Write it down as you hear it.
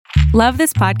Love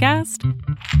this podcast?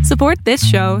 Support this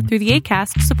show through the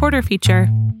Acast supporter feature.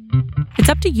 It's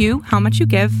up to you how much you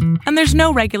give, and there's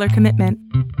no regular commitment.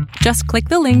 Just click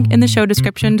the link in the show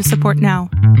description to support now.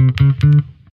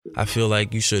 I feel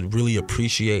like you should really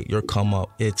appreciate your come up.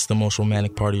 It's the most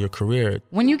romantic part of your career.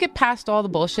 When you get past all the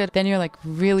bullshit, then you're like,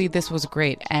 really, this was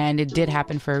great. And it did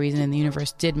happen for a reason, and the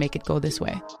universe did make it go this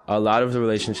way. A lot of the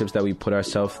relationships that we put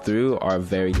ourselves through are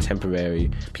very temporary.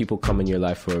 People come in your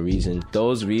life for a reason.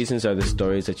 Those reasons are the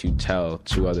stories that you tell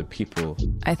to other people.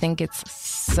 I think it's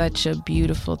such a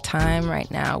beautiful time right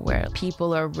now where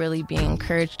people are really being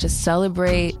encouraged to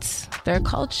celebrate their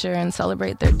culture and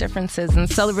celebrate their differences and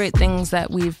celebrate things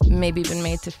that we've maybe been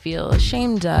made to feel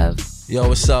ashamed of. Yo,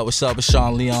 what's up? What's up? It's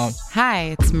Sean Leon.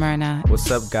 Hi, it's Myrna. What's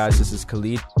up, guys? This is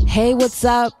Khalid. Hey, what's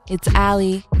up? It's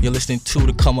Allie. You're listening to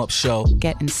The Come Up Show.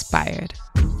 Get inspired.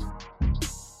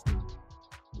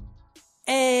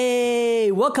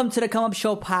 Hey, welcome to the Come Up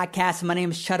Show podcast. My name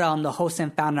is Chetta. I'm the host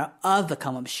and founder of the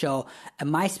Come Up Show.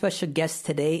 And my special guest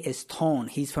today is Tone.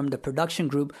 He's from the production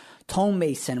group Tone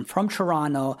Mason from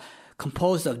Toronto,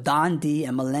 composed of Don D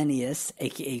and Millennius,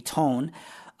 aka Tone.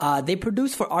 They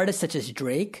produce for artists such as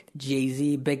Drake,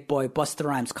 Jay-Z, Big Boy, Busta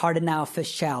Rhymes, Cardinal,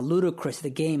 Fishchild, Ludacris, The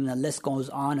Game, and the list goes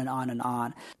on and on and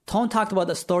on. Tone talked about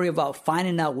the story about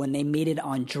finding out when they made it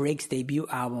on Drake's debut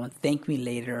album, Thank Me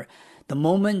Later, the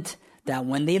moment that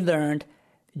when they learned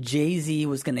Jay-Z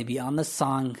was going to be on the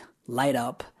song Light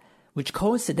Up, which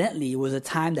coincidentally was a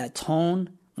time that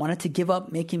Tone wanted to give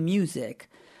up making music.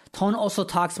 Tone also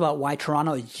talks about why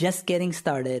Toronto is just getting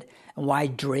started and why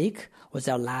Drake was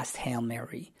our last Hail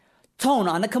Mary. Tone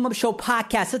on the Come Up Show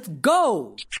podcast. Let's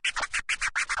go!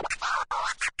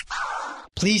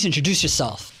 Please introduce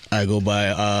yourself. I go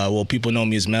by, people know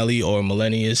me as Melly or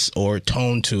Millennius or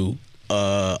Tone 2,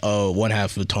 one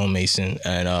half of Tone Mason.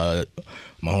 And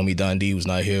my homie Don D was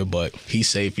not here, but he's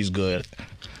safe, he's good.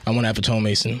 I'm one half of Tone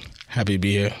Mason. Happy to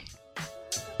be here.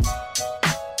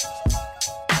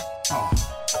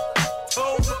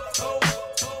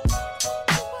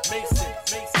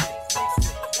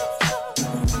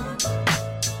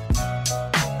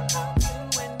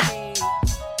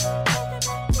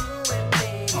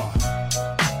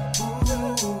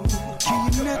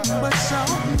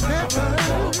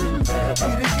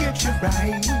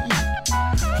 Right.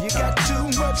 You got too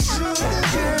much sugar,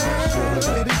 girl.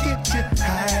 It'll get you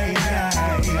high.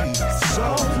 So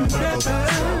it'll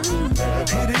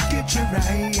get you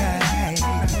right.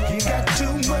 You got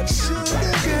too much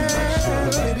sugar,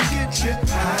 girl. It'll get you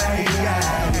high.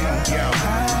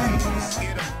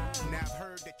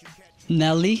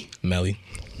 Nelly. Melly.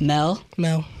 Mel.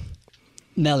 Mel.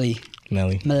 Melly.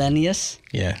 Melly. Millennius.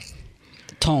 Yeah.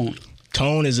 Tone.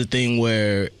 Tone is a thing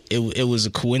where it was a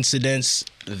coincidence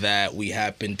that we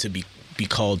happened to be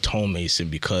called Tone Mason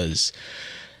because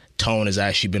Tone has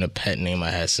actually been a pet name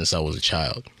I had since I was a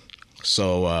child.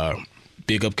 So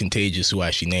big up Contagious, who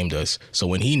actually named us. So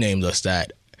when he named us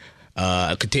that,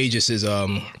 Contagious is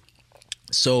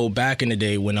so back in the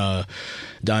day when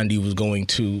Don D was going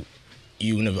to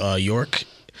York,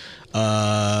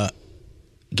 Gavin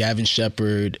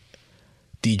Shepard,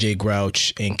 DJ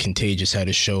Grouch, and Contagious had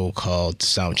a show called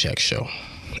Soundcheck Show.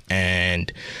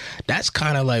 And that's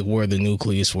kind of like where the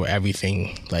nucleus, where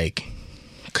everything like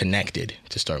connected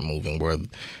to start moving, where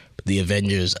the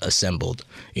Avengers assembled,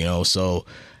 you know. So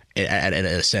in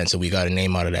a sense that we got a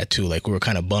name out of that too. Like we were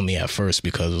kind of bummy at first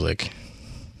because it was like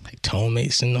Tone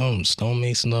Mason, Stone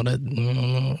Mason, all that.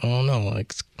 I don't know,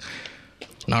 like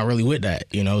not really with that,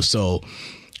 you know. So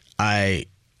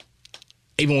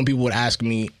even when people would ask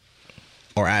me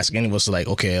or ask any of us, like,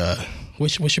 okay,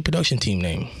 what's your production team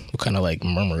name? We'll kind of like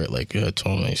murmur it, like, yeah,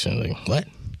 Tone Mason. Like, what?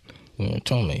 Yeah,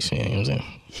 Tone Mason, you know what I'm saying?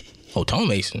 Oh, Tone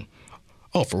Mason.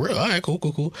 Oh, for real? All right,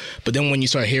 cool. But then when you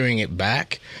start hearing it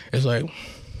back, it's like,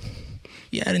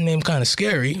 yeah, the name kind of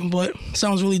scary, but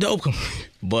sounds really dope.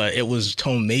 But it was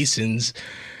Tone Mason's,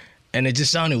 and it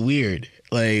just sounded weird,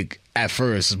 like, at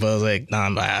first. But I was like, nah,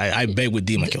 I begged with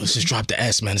D, like, yo, let's just drop the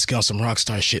S, man. Let's get on some rock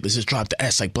star shit. Let's just drop the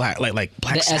S, like Black the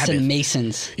Sabbath. S in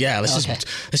Masons. Yeah, let's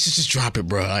just drop it,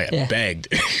 bro. I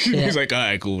begged. He's like, all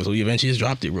right, cool. So we eventually just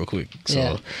dropped it real quick.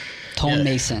 So Tone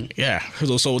Mason. Yeah.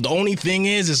 So the only thing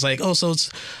is, it's like, oh, so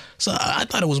I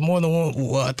thought it was more than one.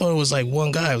 Well, I thought it was like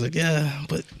one guy. I was like, yeah,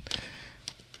 but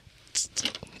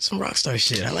some rock star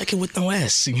shit. I like it with no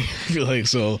S. Like,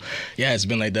 so yeah, it's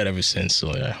been like that ever since.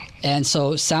 So yeah. And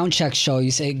so Soundcheck Show,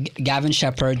 you say Gavin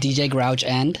Shepard, DJ Grouch,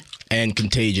 and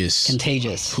Contagious.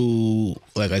 Who,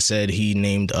 like I said, he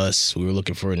named us. We were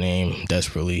looking for a name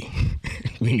desperately.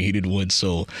 We needed one,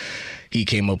 so he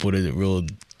came up with a real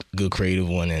good creative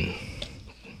one, and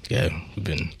yeah, we've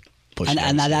been pushed.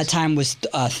 And at that time was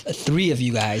 3 of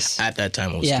you guys. At that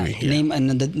time it was 3. Yeah. Name and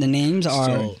the names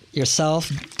are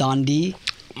yourself, Don D,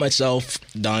 myself,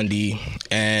 Don D,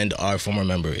 and our former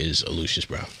member is Lucius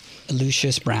Brown.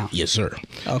 Lucius Brown. Yes, sir.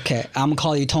 Okay, I'm gonna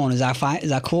call you Tone. Is that fine? Is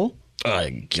that cool?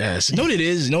 I guess. You know what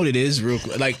it is? Real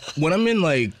quick. Like when I'm in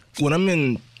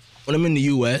the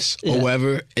US or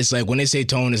wherever, it's like when they say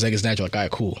Tone, it's like it's natural. Like, all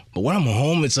right, cool. But when I'm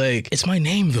home, it's like it's my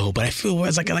name though. But I feel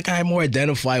it's like I more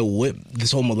identify with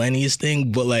this whole Millennials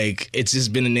thing. But like it's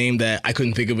just been a name that I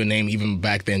couldn't think of a name even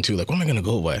back then too. Like what am I gonna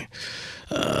go by?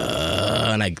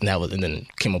 And then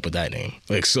came up with that name.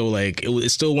 Like so, like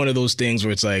it's still one of those things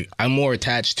where it's like I'm more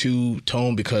attached to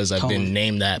Tone because I've been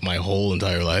named that my whole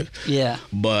entire life. Yeah.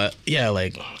 But yeah,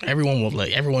 like everyone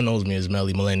knows me as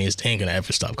Melly Millennials. Ain't gonna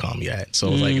ever stop calling me that.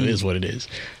 So like it is what it is.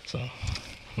 So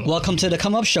welcome to the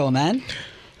Come Up Show, man.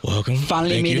 Welcome.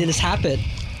 Finally made this happen.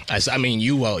 I mean,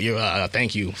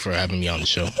 thank you for having me on the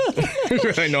show.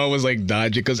 I know I was like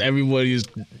dodging because everybody's.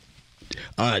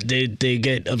 They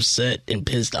get upset and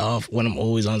pissed off when I'm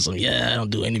always on some I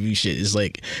don't do interview shit. It's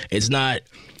like it's not.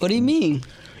 What do you mean?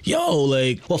 Yo,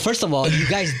 like. Well, first of all, you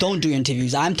guys don't do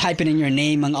interviews. I'm typing in your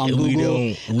name on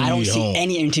Google. I don't see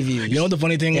any interviews. You know what the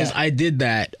funny thing is? I did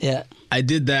that. Yeah. I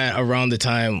did that around the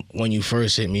time when you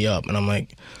first hit me up, and I'm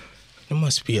like, there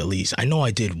must be at least. I know I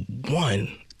did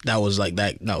one that was like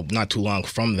that. No, not too long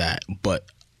from that, but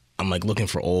I'm like looking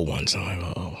for old ones. And I'm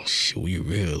like, oh shit,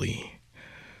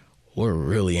 we're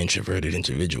really introverted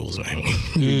individuals, man.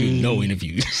 We do no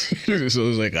interviews. So it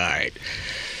was like, all right,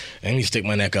 let me stick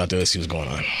my neck out there and see what's going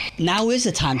on. Now is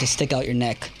the time to stick out your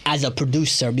neck as a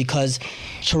producer because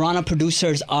Toronto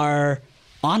producers are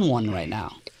on one right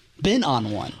now. Been on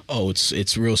one. Oh,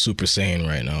 it's real Super Saiyan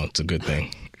right now. It's a good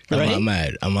thing. Right?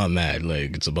 I'm not mad.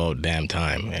 Like, it's about damn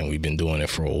time, and we've been doing it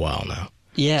for a while now.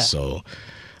 Yeah. So,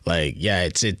 like, yeah,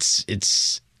 it's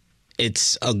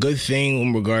a good thing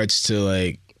in regards to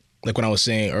like when I was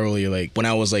saying earlier, like when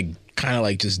I was like kind of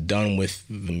like just done with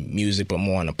the music, but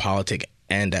more on the politic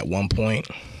end at one point,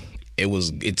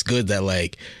 it's good that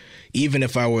like even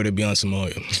if I were to be on some, I'm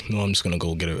just gonna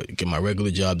go get my regular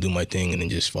job, do my thing, and then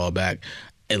just fall back.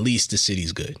 At least the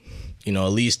city's good. You know,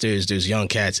 at least there's young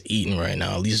cats eating right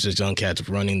now. At least there's young cats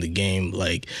running the game,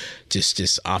 like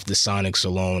just off the Sonics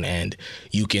alone, and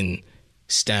you can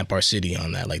stamp our city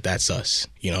on that. Like that's us.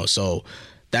 You know, so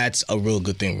that's a real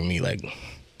good thing for me. Like.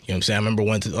 You know what I'm saying?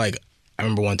 I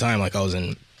remember one time, like I was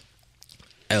in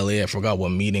LA. I forgot what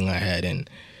meeting I had, and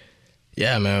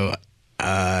yeah, man,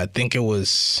 I think it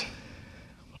was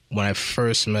when I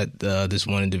first met this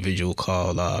one individual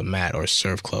called Matt or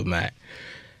Surf Club Matt,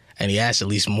 and he asked at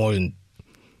least more than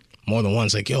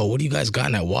once, like, "Yo, what do you guys got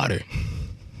in that water?"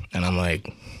 And I'm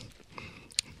like,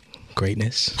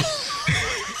 "Greatness."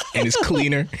 And it's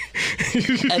cleaner. You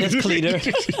know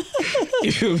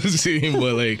what I'm saying?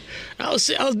 But like, I was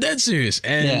dead serious.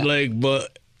 And like,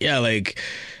 but yeah, like,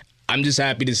 I'm just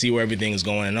happy to see where everything is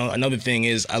going. And another thing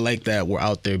is, I like that we're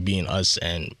out there being us,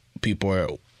 and people are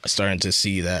starting to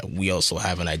see that we also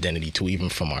have an identity too, even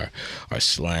from our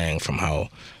slang, from how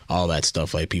all that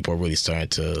stuff. Like, people are really starting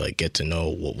to like get to know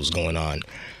what was going on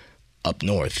up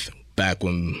north back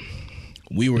when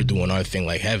we were doing our thing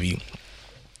like heavy.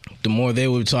 The more they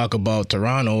would talk about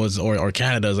Toronto or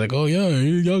Canada, it's like, oh yeah,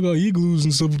 y'all got igloos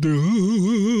and stuff there.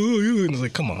 And it's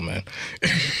like, come on, man.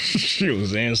 You know what I'm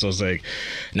saying? So it's like,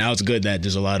 now it's good that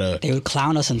there's a lot of... They would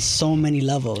clown us on so many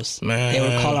levels. Man. They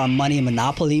would call our money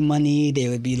monopoly money. They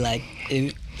would be like,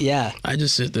 yeah. I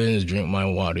just sit there and just drink my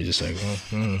water, just like,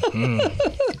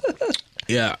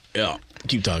 Yeah.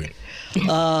 Keep talking.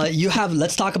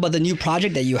 Let's talk about the new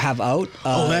project that you have out.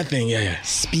 That thing, yeah.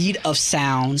 Speed of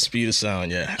Sound,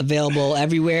 yeah. Available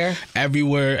everywhere?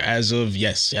 Everywhere as of,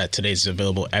 yes. Yeah, today's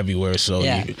available everywhere. So,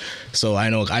 so I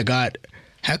know I got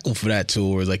heckled for that too,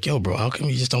 where it's like, yo, bro, how come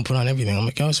you just don't put on everything? I'm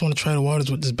like, yo, I just want to try the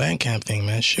waters with this Bandcamp thing,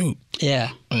 man. Shoot.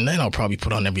 Yeah. And then I'll probably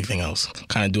put on everything else.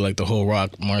 Kind of do like the whole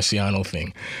Rock Marciano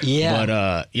thing. Yeah.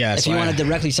 But, yeah. If you want to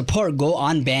directly support, go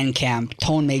on Bandcamp,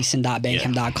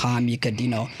 tonemason.bandcamp.com. You could,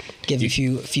 give a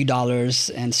few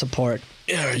dollars and support.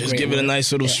 Yeah, just give it a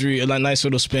nice little a nice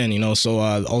little spin, So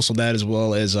also that as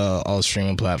well as all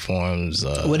streaming platforms.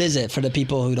 What is it for the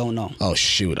people who don't know? Oh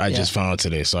shoot, I just found it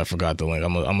today, so I forgot the link.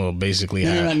 I'm gonna basically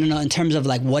no. In terms of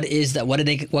like, what is that?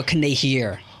 What can they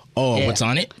hear? Oh, what's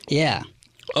on it? Yeah.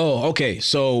 Oh, okay.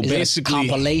 So is basically, it a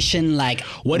compilation like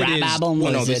what rap it is, album.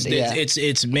 Well, no,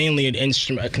 it's mainly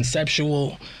a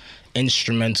conceptual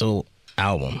instrumental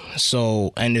album.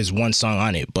 So, and there's one song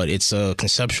on it, but it's a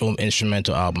conceptual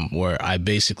instrumental album where I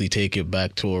basically take it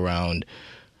back to around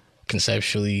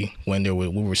conceptually when we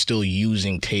were still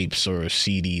using tapes or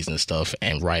CDs and stuff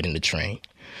and riding the train.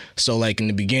 So like in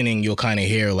the beginning, you'll kind of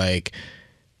hear like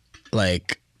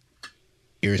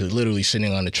you're literally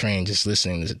sitting on the train just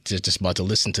listening, just about to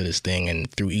listen to this thing, and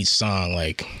through each song,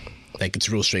 like it's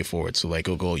real straightforward. So like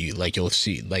you'll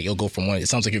go from one. It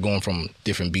sounds like you're going from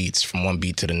different beats, from one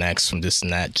beat to the next, from this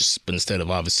and that. But instead of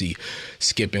obviously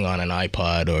skipping on an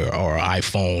iPod or an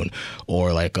iPhone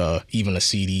or like even a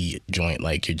CD joint,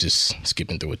 like you're just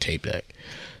skipping through a tape deck.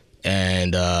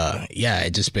 And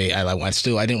it just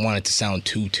I didn't want it to sound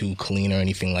too clean or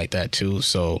anything like that too.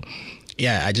 So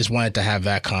yeah, I just wanted to have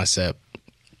that concept.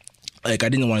 Like, I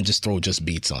didn't want to just throw just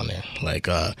beats on there. Like,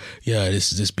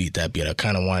 this beat, that beat. I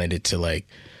kind of wanted it to, like,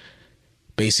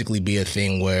 basically be a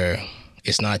thing where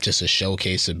it's not just a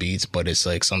showcase of beats, but it's,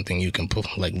 like, something you can,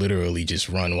 like, literally just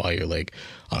run while you're, like,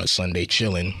 on a Sunday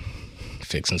chilling,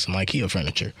 fixing some IKEA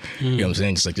furniture. You know what I'm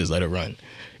saying? Just let it run.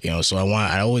 You know, so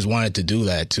I always wanted to do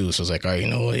that, too. So I was like, all right, you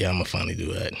know what? Yeah, I'm going to finally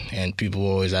do that. And people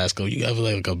always ask, oh, you have,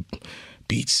 like, a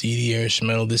beat CD or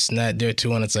instrumental, this and that there,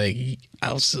 too? And it's like,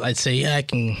 I'd say, yeah, I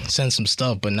can send some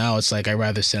stuff, but now it's like I'd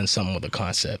rather send something with a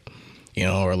concept, you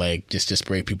know, or like just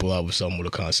break people out with something with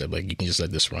a concept. Like, you can just let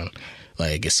this run.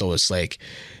 Like, so it's like,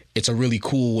 it's a really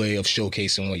cool way of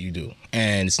showcasing what you do.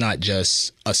 And it's not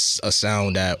just a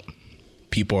sound that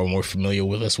people are more familiar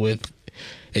with us with.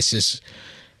 It's just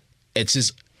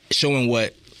showing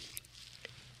what,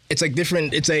 it's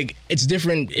different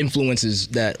influences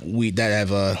that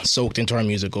have soaked into our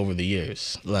music over the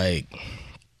years. Like,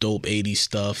 dope 80s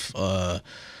stuff.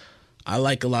 I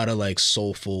like a lot of like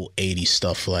soulful 80s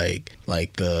stuff, like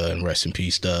the, rest in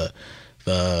peace, the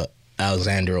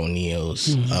Alexander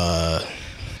O'Neal's,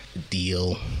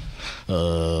 Deal,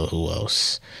 who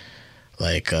else?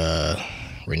 Like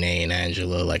Renee and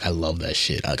Angela. Like, I love that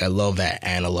shit. Like, I love that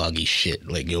analog-y shit.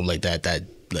 Like, you know, like that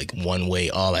like One Way,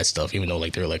 all that stuff, even though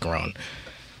like they're like around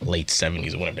late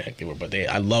 70s or whatever the heck they were. But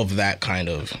I love that kind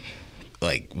of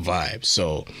like vibe.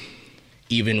 So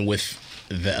even with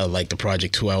the like the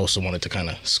project too, I also wanted to kind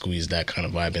of squeeze that kind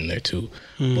of vibe in there too.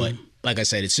 But like I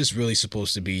said, it's just really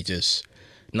supposed to be just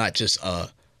not just a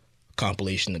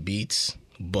compilation of beats,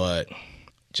 but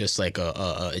just like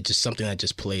it's just something that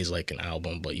just plays like an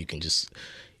album, but you can just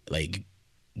let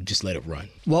it run.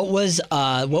 What was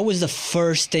the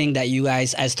first thing that you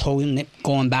guys, as Tone,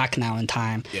 going back now in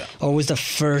time, what was the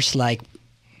first like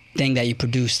thing that you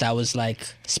produced that was like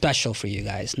special for you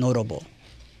guys, notable?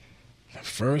 The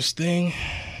first thing?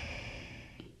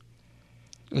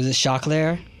 Was it Shock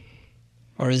Layer?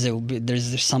 Or is it,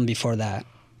 there's some before that?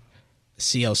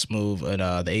 CL Smooth and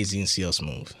the AZ and CL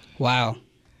Smooth. Wow.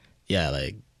 Yeah,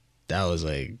 like that was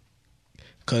like,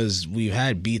 because we've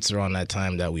had beats around that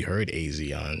time that we heard AZ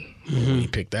on. When he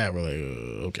picked that, we're like,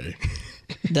 okay.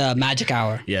 The Magic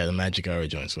Hour. Yeah, the Magic Hour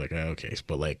joints. Like, okay.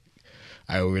 But like,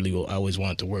 I always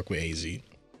wanted to work with AZ.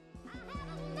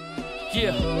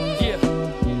 Yeah.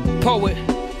 Poet,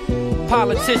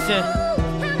 politician,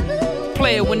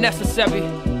 player when necessary.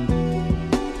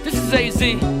 This is AZ.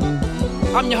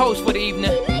 I'm your host for the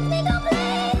evening.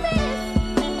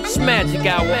 It's Magic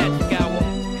Hour.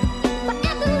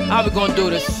 How we gonna do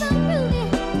this?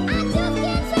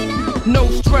 No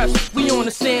stress, we on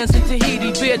the sands in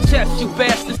Tahiti. Bare chest, you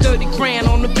bastards, 30 grand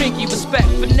on the pinky. Respect,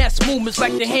 finesse movements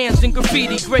like the hands in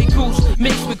graffiti. Grey Goose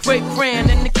mixed with grape cran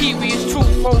and the kiwi is truth.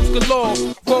 Hoes galore,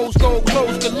 rose gold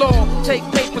clothes galore. Take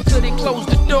paper till they close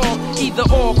the door. Either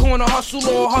or, corner hustle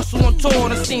or hustle on tour.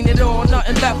 I've seen it all,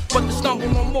 nothing left but to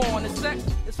stumble on more. And it's sex,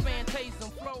 it's phantasm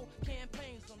flow,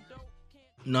 campaigns on dope.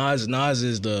 Nas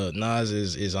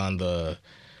is on the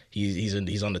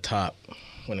he's on the top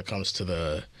when it comes to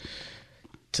the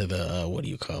what do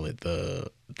you call it, the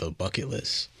bucket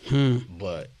list.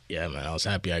 But yeah, man, I was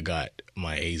happy I got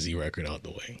my AZ record out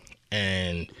the way,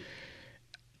 and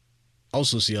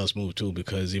also CL Smooth too,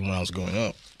 because even when I was growing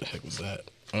up, the heck was that?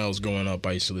 When I was growing up,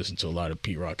 I used to listen to a lot of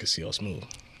Pete Rock and CL Smooth.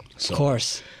 So, of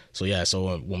course. So yeah,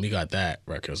 so when we got that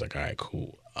record, I was like, all right,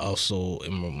 cool. Also,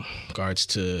 in regards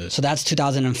to... So that's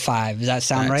 2005. Does that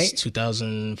sound right?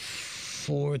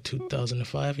 2004,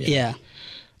 2005, yeah. Yeah.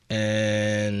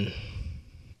 And...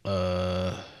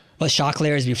 Well, Shock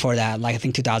Layer is before that, like I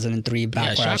think 2003,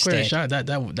 back where I stayed.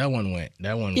 That one went.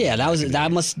 Yeah, that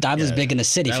was big in the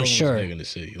city for sure. Was big in the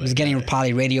city. It was getting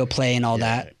probably radio play and all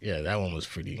that. Yeah, that one was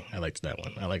pretty. I liked that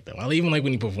one. I even like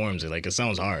when he performs it. Like, it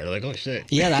sounds hard. Like, oh shit.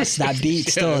 Yeah, that beat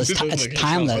still is it's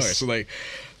timeless. So like,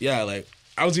 yeah, like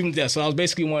I was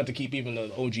basically wanted to keep even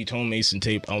the OG Tone Mason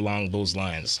tape along those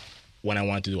lines. When I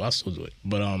wanted to do, I'll still do it.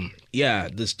 But yeah,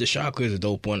 the Shock Layer is a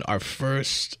dope one. Our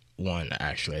first one,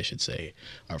 actually, I should say.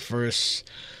 Our first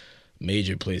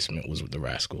major placement was with the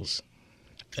Rascals.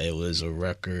 It was a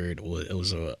record.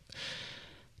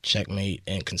 Checkmate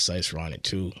and Concise were on it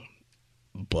too.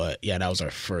 But yeah, that was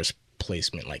our first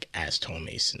placement like as Tone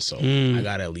Mason. So I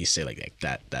gotta at least say like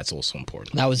that. That's also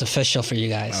important. That was official for you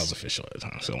guys. That was official at the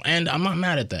time. So, and I'm not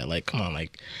mad at that. Like, come on,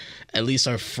 like at least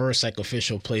our first like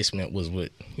official placement was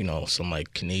with some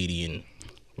like Canadian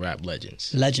rap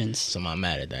legends. So I'm not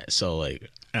mad at that. So like,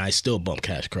 and I still bump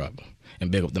Cash Crop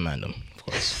and big up the Mandem, of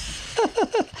course.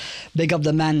 Big up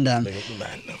the Mandem. Big up the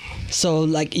Mandem. So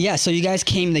like, yeah, so you guys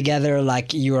came together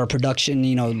like you were a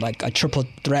production, like a triple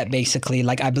threat basically.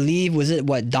 Like I believe, was it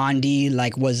what Don D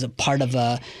like was a part of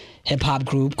a hip hop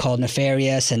group called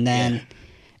Nefarious, and then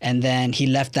he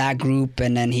left that group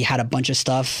and then he had a bunch of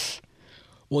stuff.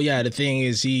 Well, yeah, the thing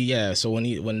is so when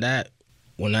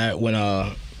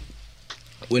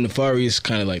Nefarious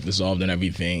kind of like dissolved and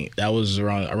everything, that was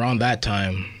around that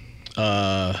time.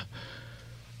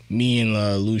 Me and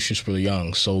Lucius were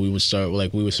young, so we would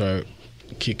start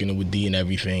kicking it with D and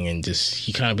everything, and just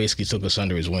he kind of basically took us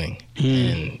under his wing,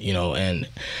 and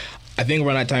I think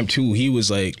around that time too, he was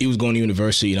going to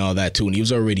university and all that too, and he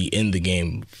was already in the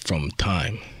game from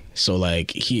time. So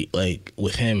like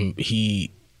with him,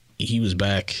 he was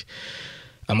back.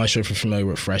 I'm not sure if you're familiar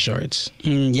with Fresh Arts.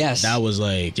 Yes. That was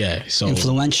so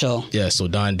influential. Yeah, so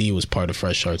Don D was part of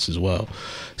Fresh Arts as well.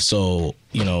 So,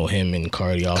 him and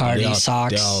Cardi,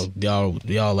 Socks.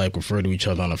 They all like refer to each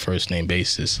other on a first name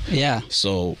basis. Yeah.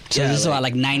 So this is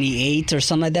like 98 or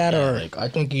something like that, or I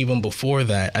think even before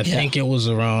that. I think it was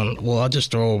around. Well, I'll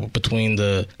just throw between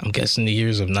I'm guessing the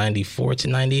years of 94 to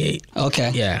 98.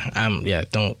 Okay. Yeah.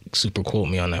 Don't super quote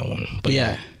me on that one. But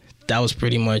yeah. That was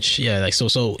pretty much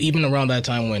so even around that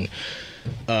time when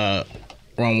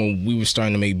we were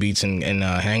starting to make beats and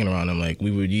hanging around them, like we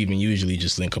would even usually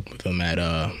just link up with them at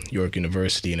York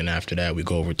University, and then after that we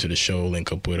go over to the show,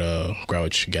 link up with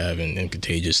Grouch, Gav, and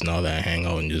Contagious and all that, hang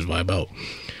out and just vibe out.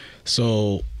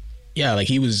 So yeah, like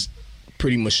he was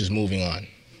pretty much just moving on.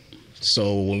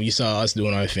 So when we saw us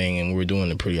doing our thing and we were doing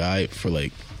it pretty aight for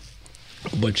like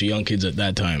a bunch of young kids at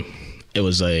that time, it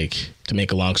was like, to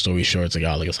make a long story short, it's like,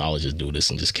 I guess I'll just do this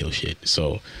and just kill shit.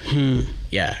 So,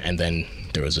 yeah, and then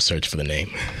there was a search for the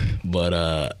name.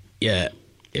 But, yeah,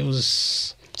 it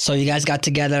was... So you guys got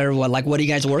together, what are you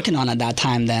guys working on at that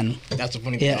time then? That's the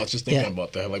funny thing, I was just thinking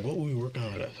about that. Like, what were we working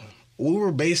on at that time? We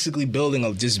were basically building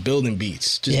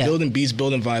beats. Building beats,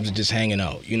 building vibes, and just hanging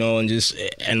out,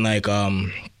 and like,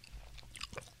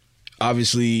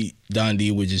 obviously, Don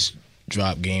D would just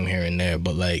drop game here and there,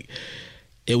 but like,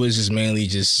 it was just mainly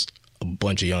just a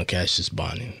bunch of young cats just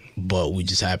bonding. But we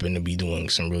just happened to be doing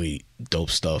some really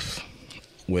dope stuff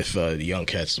with the young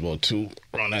cats as well too.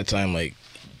 Around that time, like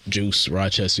Juice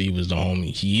Rochester, he was the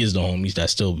homie. He is the homie.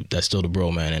 That's still the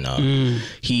bro, man. And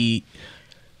he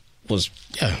was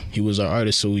our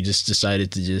artist. So we just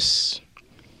decided to just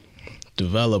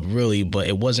develop really, but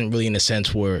it wasn't really in a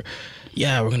sense where,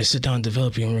 we're gonna sit down and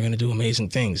develop you and we're gonna do amazing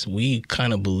things. We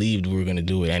kind of believed we were gonna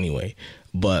do it anyway,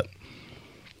 but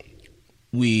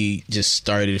we just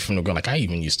started from the ground. Like, I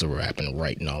even used to rap and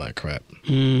write and all that crap.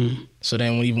 So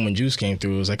then even when Juice came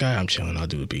through, it was like, I'm chilling, I'll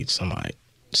do the beats, I'm all right.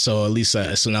 So at least,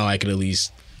 so now I could at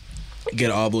least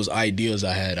get all those ideas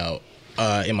I had out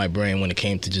in my brain when it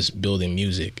came to just building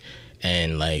music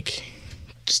and like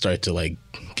start to like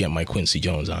get my Quincy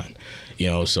Jones on,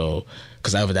 so,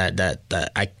 because I have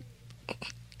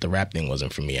the rap thing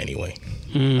wasn't for me anyway.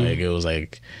 Like it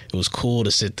was cool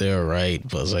to sit there, right?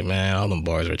 But I was like, man, all them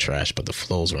bars are trash, but the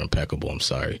flows were impeccable. I'm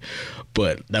sorry,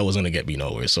 but that wasn't gonna get me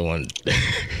nowhere. So well,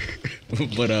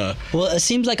 it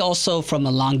seems like also from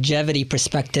a longevity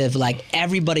perspective, like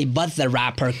everybody but the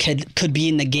rapper could be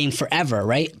in the game forever,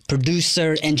 right?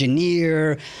 Producer,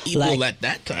 engineer, well, at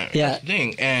that time, yeah. That's the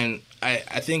thing. And I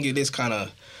think it's kind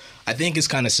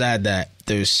of sad that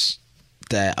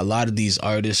a lot of these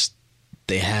artists,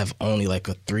 they have only like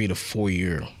a 3 to 4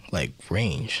 year like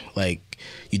range. Like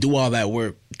you do all that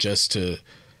work just to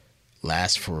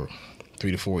last for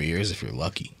 3 to 4 years if you're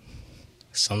lucky.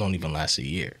 Some don't even last a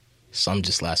year. Some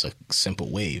just last a simple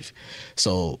wave.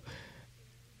 So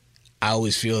I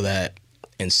always feel that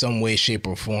in some way, shape,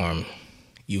 or form,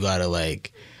 you gotta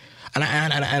like, and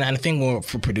I think more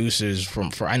for producers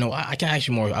I know I can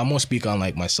actually I'm more speak on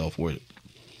like myself or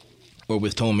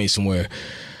with Tone Mason, where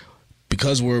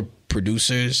because we're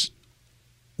producers,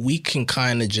 we can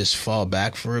kind of just fall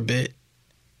back for a bit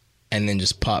and then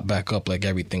just pop back up like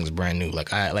everything's brand new.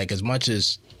 Like as much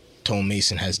as Tone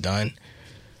Mason has done,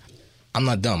 I'm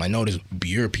not dumb. I know there's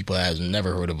beer people that has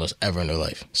never heard of us ever in their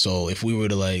life. So if we were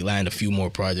to like land a few more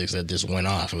projects that just went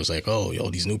off, it was like, oh, yo,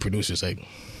 these new producers, like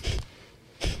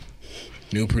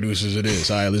new producers it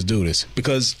is. All right, let's do this.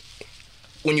 Because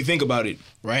when you think about it,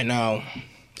 right now,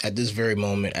 at this very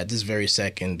moment, at this very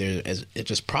second, it's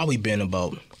just probably been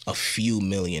about a few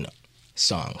million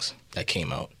songs that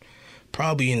came out.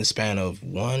 Probably in the span of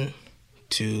 1,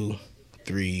 2,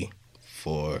 3,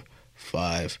 4,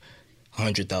 5,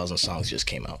 100,000 songs just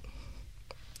came out.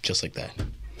 Just like that.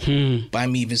 By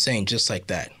me even saying just like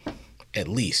that, at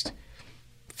least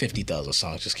 50,000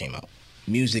 songs just came out.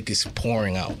 Music is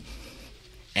pouring out.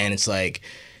 And it's like,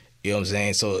 you know what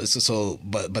I'm saying?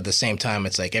 But at the same time,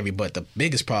 it's like but the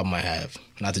biggest problem I have,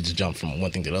 not to just jump from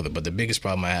one thing to the other, but the biggest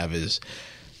problem I have is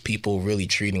people really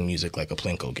treating music like a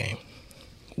Plinko game,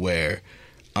 where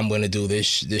I'm going to do this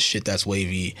shit that's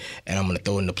wavy, and I'm going to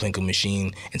throw it in the Plinko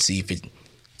machine and see if it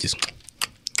just...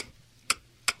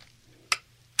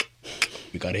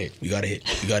 We got a hit.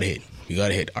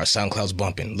 Our SoundCloud's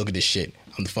bumping. Look at this shit.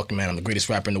 I'm the fucking man. I'm the greatest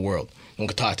rapper in the world. No one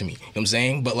can talk to me. You know what I'm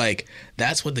saying? But, like,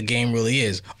 that's what the game really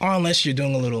is. Or unless you're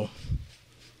doing a little...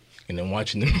 And then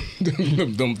watching them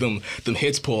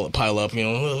hits pile up, you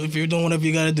know, if you're doing whatever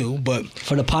you got to do. But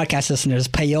for the podcast listeners,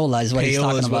 payola is what he's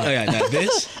talking about. Now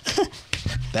this,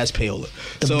 that's payola.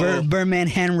 The Birdman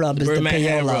hand rub is the payola.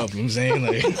 Hand rub, you know what I'm saying?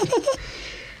 Like,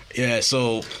 yeah,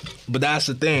 so, but that's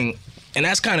the thing. And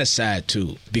that's kind of sad,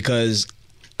 too, because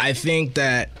I think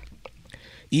that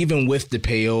even with the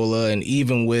payola and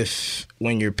even with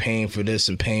when you're paying for this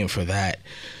and paying for that,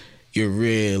 you're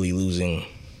really losing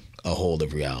a hold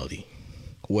of reality,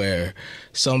 where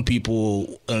some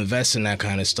people invest in that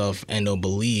kind of stuff and they'll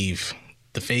believe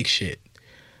the fake shit.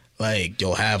 Like,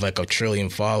 you'll have like 1 trillion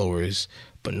followers,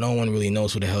 but no one really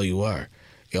knows who the hell you are.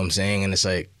 You know what I'm saying? And it's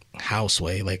like, how,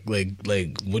 Sway? Like,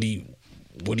 what are you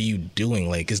doing?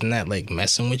 Like, isn't that like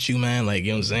messing with you, man? Like,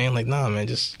 you know what I'm saying? Like, nah, man,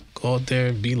 just go out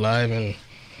there, be live, and,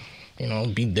 you know,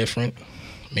 be different.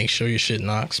 Make sure your shit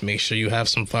knocks. Make sure you have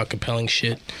some fucking compelling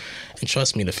shit. And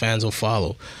trust me, the fans will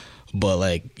follow. But,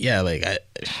 like, yeah, like,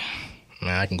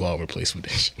 I can go all over the place with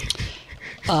this shit.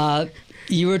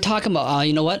 You were talking about,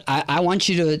 you know what? I want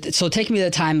you to, so take me to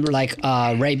the time, like,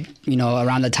 right, you know,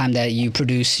 around the time that you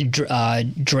produced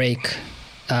Drake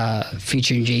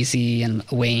featuring Jay-Z and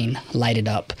Wayne, Light It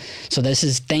Up. So this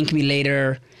is Thank Me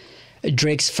Later,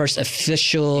 Drake's first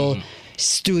official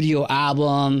studio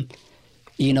album.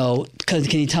 You know, can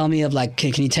you tell me of, like,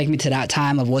 can you take me to that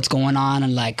time of what's going on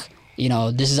and, like, you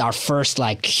know, this is our first,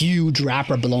 like, huge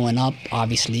rapper blowing up,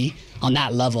 obviously, on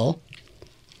that level.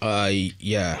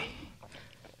 Yeah.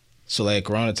 So, like,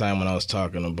 around the time when I was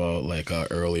talking about, like,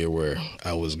 earlier where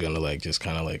I was going to, like, just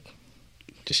kind of, like,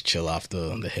 just chill off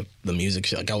the music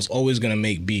shit. Like, I was always going to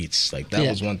make beats. Like, that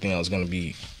was one thing I was going to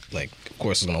be, like, of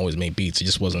course I was going to always make beats. It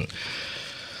just wasn't...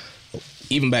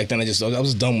 Even back then, I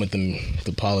was done with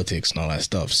the politics and all that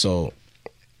stuff. So,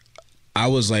 I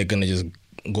was, like, going to just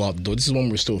go out the door. This is when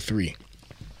we were still 3.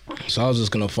 So I was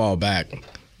just gonna fall back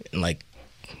and, like,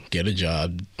 get a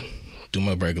job, do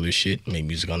my regular shit, make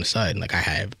music on the side. Like, I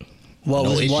have.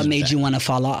 What made you want to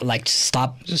fall off? Like,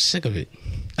 stop? Just sick of it.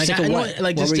 Like, sick of what?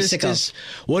 Like, what were you sick of?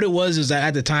 What it was is that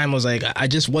at the time I was like, I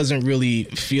just wasn't really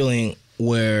feeling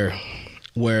where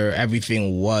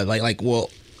everything was. Like we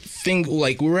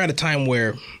were at a time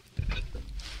where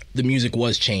the music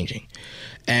was changing.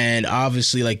 And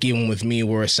obviously, like, even with me,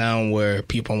 we're a sound where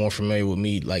people are more familiar with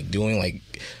me, like, doing, like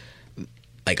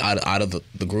out of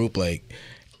the group, like,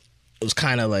 it was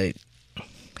kind of, like,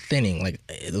 thinning. Like,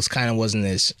 it was kind of wasn't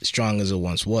as strong as it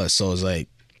once was. So it was, like,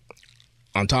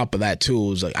 on top of that, too, it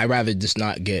was, like, I'd rather just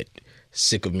not get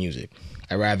sick of music.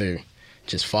 I'd rather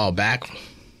just fall back,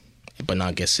 but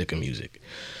not get sick of music.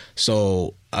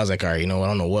 So I was like, all right, you know what? I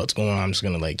don't know what's going on. I'm just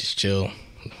going to, like, just chill.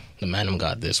 The Manum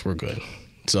got this. We're good.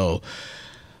 So...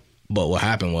 But what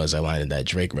happened was I landed that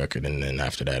Drake record, and then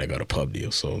after that I got a pub deal.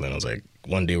 So then I was like,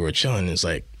 one day we were chilling, and it's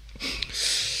like,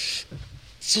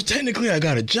 so technically I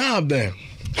got a job then.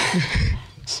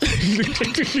 So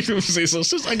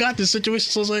since I got this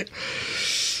situation, so I was like,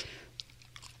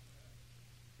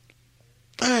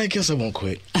 I guess I won't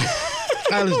quit. All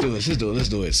right, let's do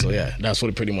it. So yeah, that's what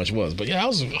it pretty much was. But yeah, I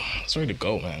was ready to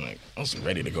go, man. Like, I was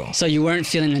ready to go. So you weren't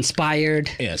feeling inspired?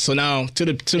 Yeah. So now to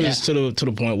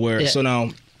the point where so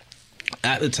now.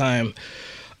 At the time,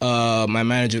 my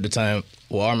manager at the time,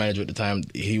 our manager at the time,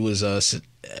 he was,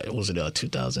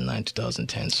 2009,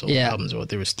 2010? So albums were,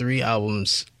 there was 3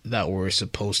 albums that were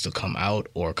supposed to come out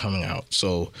or coming out.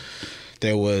 So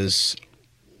there was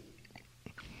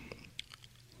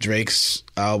Drake's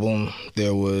album.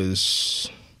 There was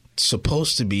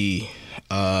supposed to be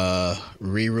a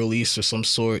re-release or some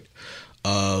sort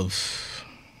of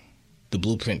the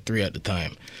Blueprint 3 at the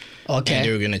time. Okay. And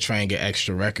they were going to try and get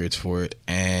extra records for it.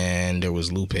 And there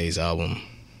was Lupe's album.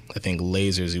 I think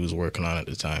Lasers he was working on at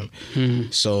the time.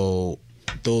 Mm-hmm. So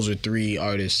those are 3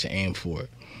 artists to aim for.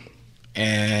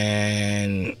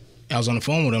 And I was on the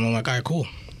phone with him. I'm like, all right, cool.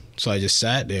 So I just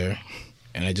sat there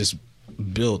and I just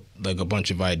built like a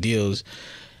bunch of ideas.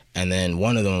 And then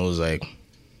one of them was like,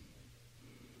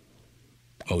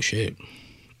 oh shit.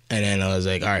 And then I was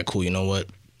like, all right, cool. You know what?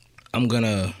 I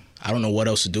don't know what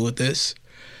else to do with this.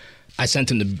 I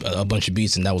sent him a bunch of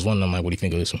beats, and that was one of them. I'm like, what do you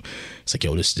think of this one? It's like,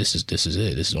 yo, this is it. This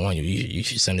is the one. You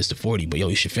should send this to 40, but yo,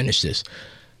 you should finish this.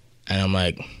 And I'm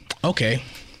like, okay.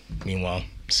 Meanwhile,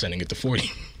 sending it to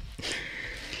 40.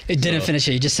 It didn't finish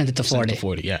it. You just sent it to 40. Sent it to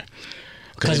 40, yeah.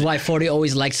 Because why 40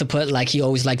 always likes to put, like, he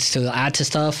always likes to add to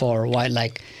stuff, or why,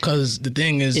 like? Because the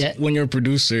thing is, when you're a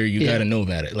producer, you gotta know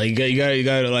about it. Like, you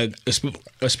gotta like,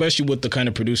 especially with the kind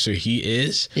of producer he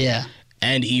is. Yeah.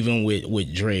 And even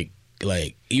with Drake,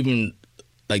 like, even,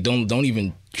 like, don't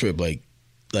even trip. Like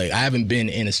I haven't been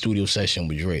in a studio session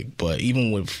with Drake, but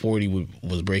even with 40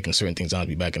 was breaking certain things down to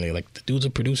me back in the day, like, the dude's a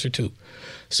producer too.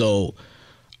 So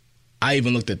I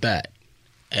even looked at that,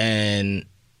 and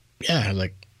yeah, I was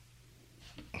like,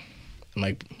 I'm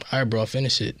like, all right, bro, I'll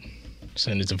finish it.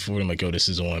 Send it to 40. I'm like, yo, this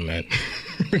is the one, man.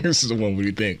 This is the one. What do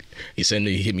you think? He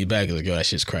hit me back. He's like, yo, that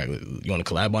shit's cracked. You want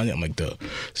to collab on it? I'm like, duh.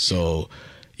 So,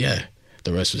 yeah,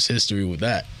 the rest was history with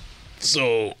that.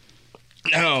 So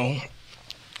now,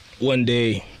 one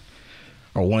day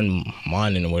or one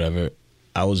morning or whatever,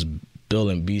 I was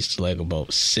building beats to like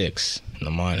about 6 in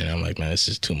the morning. I'm like, man, this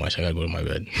is too much. I gotta go to my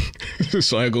bed.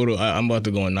 So I'm about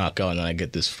to go and knock out, and then I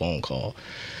get this phone call.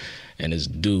 And this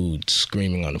dude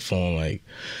screaming on the phone like,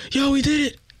 yo, we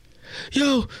did it.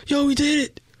 Yo, we did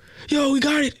it. Yo, we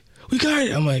got it.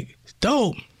 I'm like,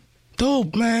 dope,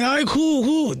 man. All right,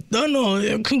 cool.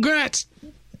 Done. Congrats.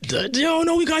 Yo,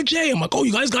 no, we got Jay. I'm like, oh,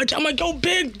 you guys got Jay? I'm like, yo,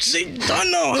 big, see,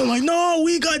 done. I'm like, no,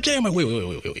 we got Jay. I'm like,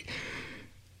 wait.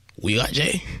 We got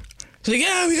Jay? He's like,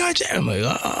 yeah, we got Jay. I'm like,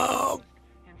 oh.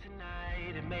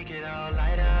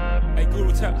 Hey,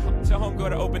 Guru, tell homegirl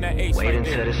to open that H. Wait right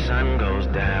until there. the sun goes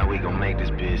down, we gon' make this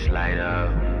bitch light up.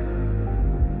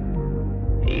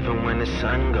 Even when the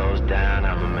sun goes down,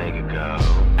 I'ma make it go.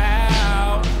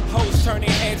 Ow, hoes turning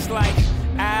heads like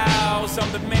owls.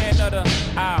 I'm the man of the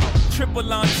ow.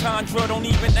 Triple entendre, don't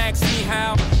even ask me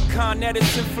how. Con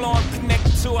Edison flow, I'm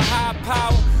connected to a high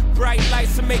power. Bright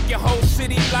lights to make your whole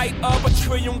city light up. A 1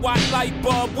 trillion watt light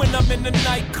bulb when I'm in the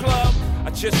nightclub. I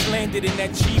just landed in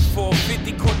that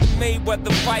G450, caught the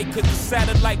Mayweather fight, cause the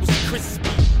satellite was crispy.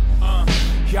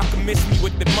 Y'all can miss me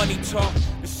with the money talk.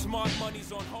 The smart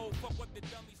money's on hold, fuck what the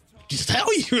dummies talk. Just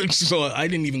tell you. So I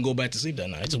didn't even go back to sleep that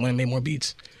night. I just went and made more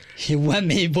beats. He went and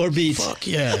made more beats. Fuck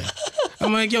yeah.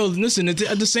 I'm like, yo, listen, at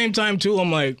the same time too,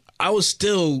 I'm like, I was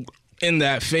still in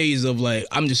that phase of like,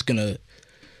 I'm just gonna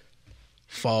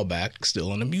fall back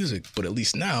still on the music. But at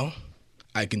least now,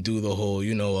 I can do the whole,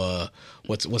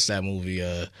 what's that movie?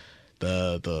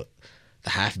 The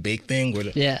half-baked thing where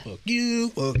fuck you,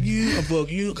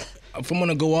 fuck you. If I'm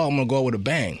gonna go out, I'm gonna go out with a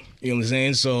bang. You know what I'm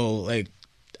saying? So like,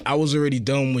 I was already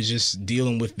done with just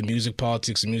dealing with the music,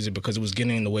 politics of music, because it was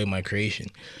getting in the way of my creation,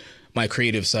 my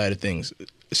creative side of things.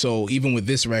 So even with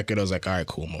this record, I was like, all right,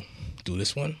 cool, Mo, do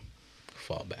this one,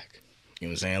 fall back. You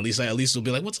know what I'm saying? At least it'll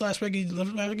be like, what's the last record?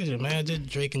 Man, I did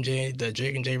Drake and Jay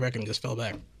record and just fell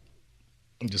back.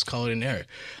 Just call it an error.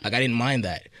 Like, I didn't mind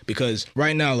that, because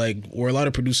right now, like, where a lot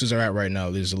of producers are at right now,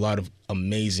 there's a lot of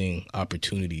amazing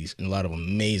opportunities and a lot of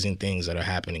amazing things that are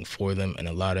happening for them, and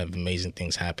a lot of amazing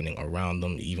things happening around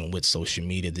them, even with social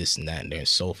media, this and that, and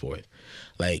so forth.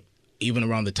 Like, even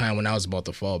around the time when I was about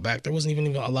to fall back, there wasn't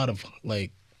even a lot of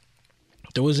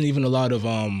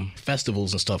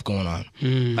festivals and stuff going on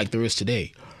like there is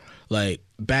today. Like,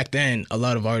 back then, a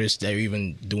lot of artists that were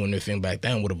even doing their thing back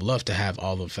then would have loved to have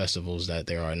all the festivals that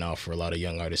there are now for a lot of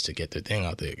young artists to get their thing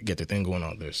out there, get their thing going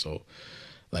out there. So,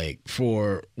 like,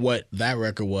 for what that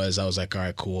record was, I was like, all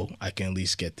right, cool. I can at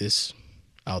least get this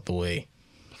out the way,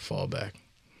 fall back.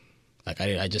 Like,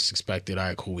 I just expected, all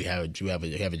right, cool. We have a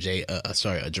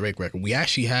Drake record. We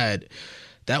actually had.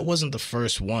 That wasn't the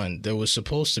first one. There was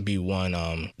supposed to be one.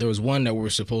 There was one that we were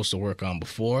supposed to work on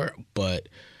before, but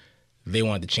they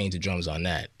wanted to change the drums on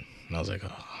that. And I was like,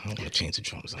 oh, I'm going to change the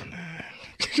drums on that.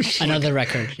 Another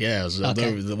record. Yeah, it was what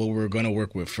we were going to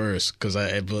work with first.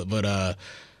 That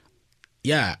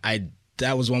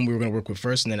was one we were going to work with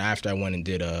first. And then after, I went and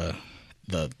did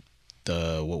what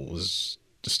was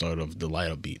the start of the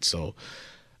light up beat. So,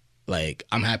 like,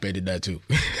 I'm happy I did that too.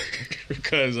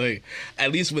 Because, like,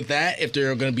 at least with that, if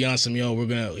they're going to be on some,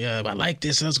 I like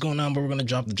this, what's going on, but we're going to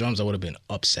drop the drums, I would have been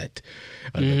upset.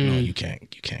 I'd be like, no, you can't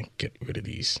get rid of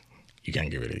these. You can't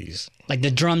get rid of these. Like,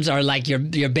 the drums are like your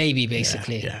baby,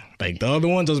 basically. Yeah. Like, the other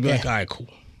ones, I was like, all right, cool.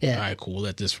 Yeah. All right, cool,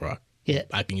 let this rock. Yeah.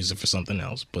 I can use it for something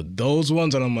else. But those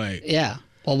ones that I'm like, yeah.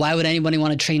 Well, why would anybody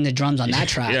want to train the drums on that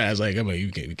track? Yeah, I was like, I mean,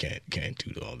 you can't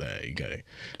do all that. You gotta.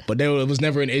 But there it was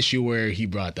never an issue where he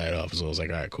brought that up, so I was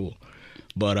like, all right, cool.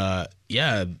 But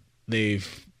yeah, he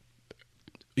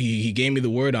gave me the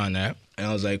word on that, and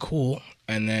I was like, cool.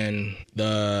 And then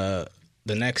the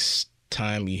next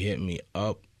time he hit me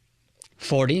up,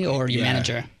 40 or your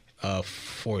manager?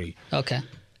 40. Okay.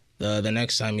 The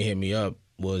next time he hit me up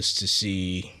was to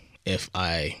see if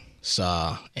I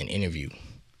saw an interview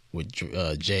with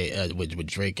with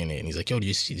Drake in it, and he's like, "Yo, did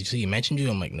you see he mentioned you?"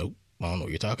 I'm like, "Nope, I don't know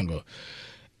what you're talking about."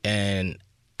 And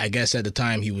I guess at the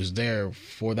time he was there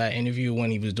for that interview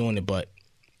when he was doing it, but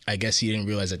I guess he didn't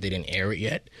realize that they didn't air it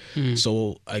yet.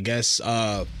 So I guess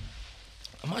I'm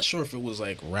not sure if it was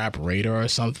like Rap Radar or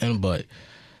something, but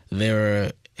they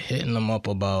were hitting him up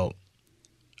about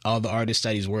all the artists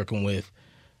that he's working with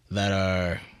that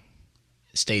are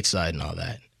stateside and all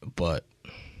that. But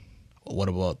what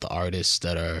about the artists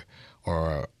that are,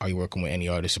 or are you working with any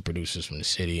artists or producers from the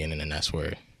city? And then that's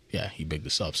where, yeah, he bigged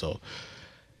us up. So,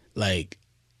 like,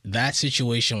 that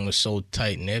situation was so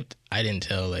tight-nipped, I didn't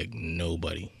tell, like,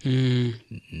 nobody.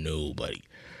 Nobody.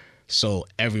 So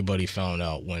everybody found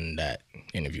out when that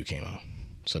interview came out.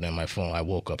 So then I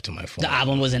woke up to my phone. The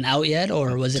album wasn't out yet,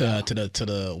 or was it out? To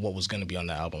the what was going to be on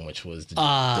the album, which was the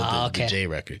J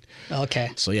record.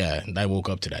 Okay. So yeah, I woke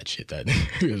up to that shit. That you know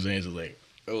what I'm saying? It was like,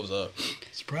 it was a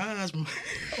surprise.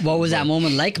 What was that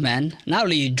moment like, man? Not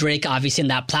only Drake, obviously, in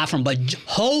that platform, but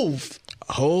Hove.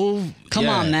 Come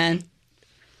on, man.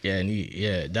 Yeah, and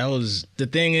that was the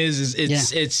thing.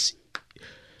 It's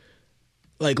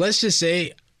like, let's just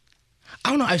say, I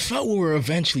don't know. I felt we were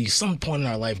eventually, some point in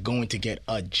our life, going to get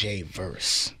a J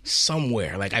verse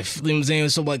somewhere. Like, you know what I'm saying?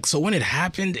 So when it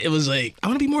happened, it was like, I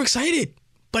want to be more excited.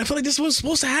 But I feel like this was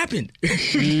supposed to happen.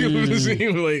 You know what I'm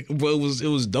saying? Like, but it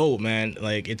was dope, man.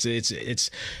 Like, it's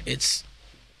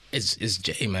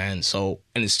Jay, man. So,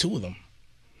 and it's two of them.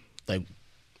 Like,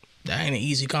 that ain't an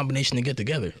easy combination to get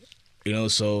together. You know,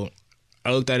 so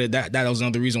I looked at it. That was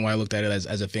another reason why I looked at it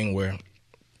as a thing where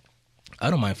I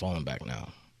don't mind falling back now.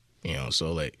 You know,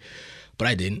 so like, but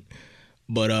I didn't.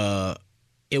 But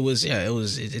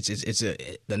the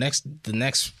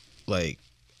next like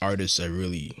artist I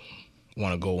really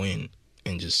want to go in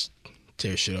and just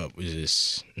tear shit up is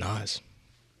just Nas.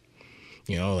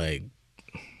 You know, like,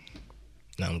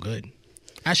 no, I'm good.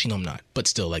 Actually, no, I'm not. But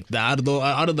still, like, out of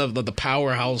the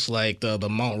powerhouse, like the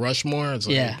Mount Rushmore, it's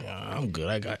like, yeah, I'm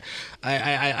good.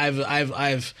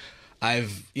 I've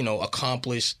you know,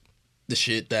 accomplished the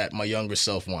shit that my younger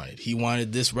self wanted. He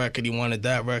wanted this record, he wanted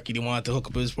that record, he wanted to hook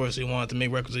up with this person, he wanted to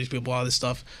make records with these people, all this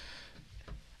stuff.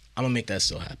 I'm gonna make that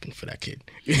still happen for that kid.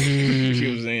 You know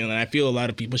what I'm saying? And I feel a lot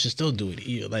of people should still do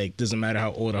it. Like, doesn't matter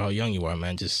how old or how young you are,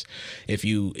 man. Just if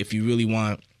you really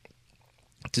want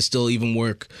to still even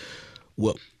work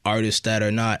with artists that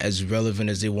are not as relevant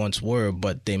as they once were,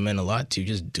 but they meant a lot to you,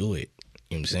 just do it.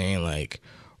 You know what I'm saying? Like,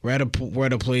 we're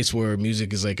at a place where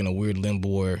music is like in a weird limbo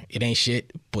where it ain't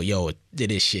shit, but yo,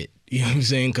 it is shit. You know what I'm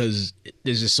saying? Because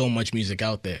there's just so much music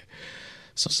out there.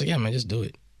 So it's like, yeah, man, just do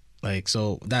it. Like,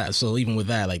 so even with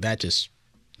that, like, that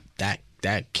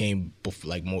came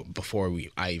before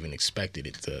I even expected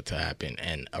it to happen,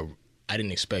 and I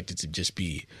didn't expect it to just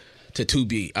be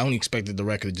I only expected the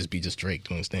record to just be just Drake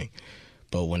doing his thing.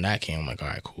 But when that came, I'm like, all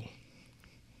right, cool.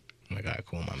 I'm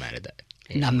not mad at that.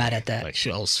 Not mad at that. Like,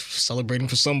 shit, I was celebrating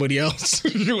for somebody else.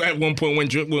 At one point when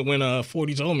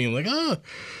 40 told me, I'm like,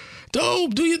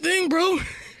 dope, do your thing, bro.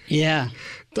 Yeah.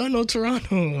 Don't know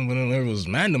Toronto. And when it was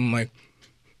Mandem, I'm like,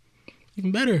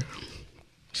 even better.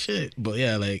 Shit. But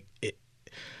yeah, like,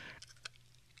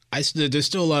 there's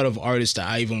still a lot of artists that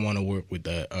I even want to work with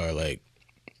that are like,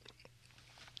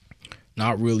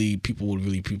 not really people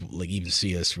like even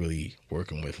see us really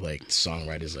working with, like,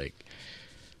 songwriters like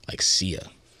Sia.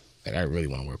 Like, I really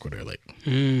want to work with her, like,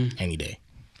 any day.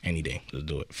 Let's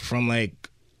do it. From, like,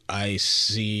 I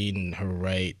seen her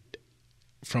write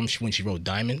from when she wrote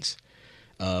Diamonds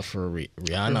for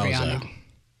Rihanna. I was like,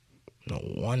 no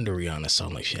wonder Rihanna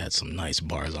sounded like she had some nice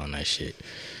bars on that shit.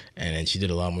 And then she did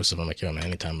a lot more stuff. I'm like, yo, man,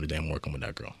 any time of the day I'm working with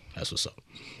that girl. That's what's up.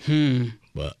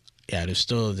 But yeah, there's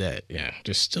still that. Yeah,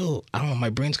 there's still, I don't know, my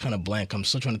brain's kind of blank. I'm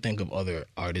still trying to think of other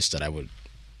artists that I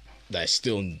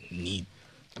still need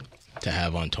to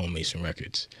have on Tone Mason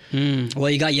Records. Well,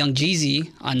 you got Young Jeezy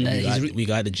on the. We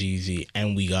got the Jeezy,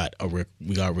 and we got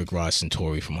Rick Ross and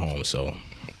Tory from Home. So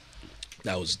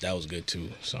that was good too.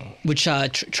 So which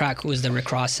track was the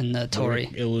Rick Ross and the Tory?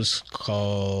 It's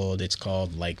called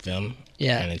Like Them.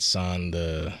 Yeah, and it's on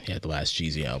the last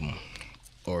Jeezy album,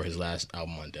 or his last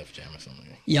album on Def Jam or something.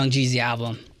 Young Jeezy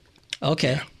album.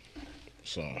 Okay. Yeah.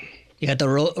 So you got the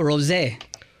Rosé.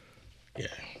 Yeah,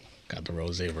 got the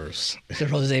Rose verse. The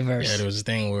Rose verse. Yeah, there was a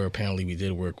thing where apparently we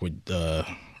did work with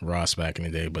Ross back in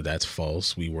the day, but that's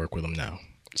false. We work with him now.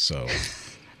 So.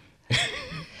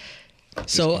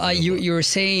 So you were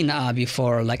saying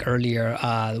before, like earlier,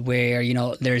 where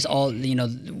there's all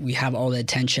we have all the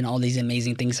attention, all these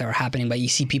amazing things that are happening, but you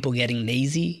see people getting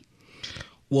lazy.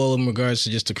 Well, in regards to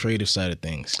just the creative side of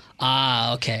things.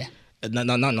 Okay. Not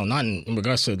in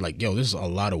regards to like, yo, there's a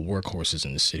lot of workhorses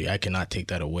in the city. I cannot take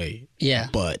that away. Yeah.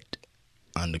 But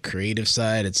on the creative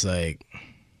side, it's like,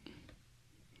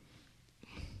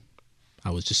 I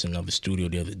was just in another studio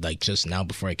the other, like just now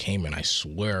before I came in. I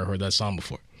swear I heard that song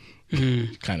before.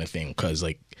 Kind of thing, because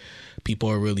like people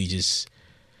are really just,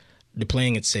 they're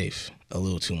playing it safe a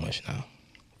little too much now,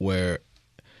 where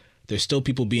there's still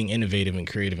people being innovative and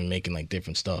creative and making like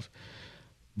different stuff,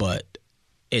 but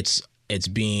it's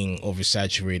being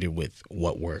oversaturated with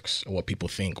what works or what people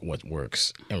think what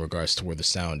works in regards to where the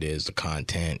sound is, the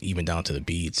content, even down to the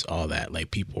beats, all that.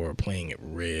 Like people are playing it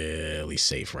really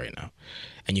safe right now,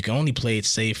 and you can only play it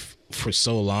safe for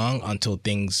so long until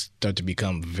things start to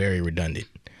become very redundant.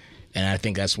 And I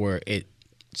think that's where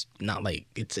it's not like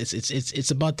it's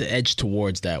about to edge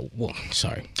towards that. Well,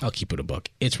 sorry, I'll keep it a buck.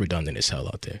 It's redundant as hell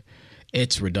out there.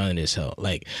 It's redundant as hell.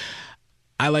 Like,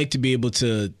 I like to be able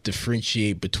to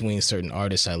differentiate between certain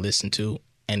artists I listen to,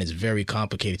 and it's very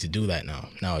complicated to do that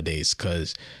nowadays.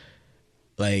 Because,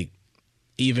 like,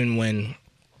 even when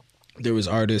there was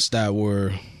artists that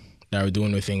were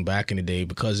doing their thing back in the day,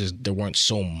 because there weren't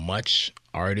so much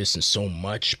artists and so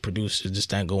much producers just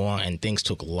that go on, and things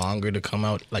took longer to come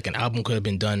out. Like an album could have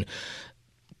been done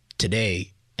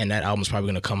today, and that album's probably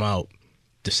gonna come out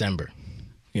December.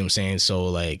 You know what I'm saying? So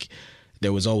like,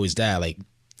 there was always that. Like,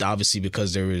 obviously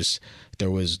because there was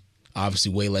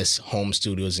obviously way less home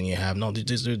studios than you have. No,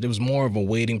 there was more of a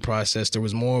waiting process. There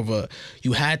was more of a,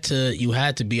 you had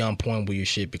to be on point with your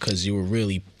shit because you were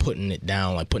really putting it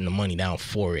down, like putting the money down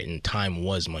for it, and time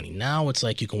was money. Now it's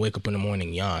like you can wake up in the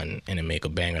morning, yawn, and then make a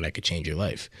banger that could change your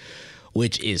life,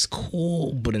 which is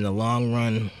cool, but in the long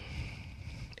run,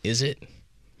 is it?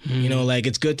 You know, like,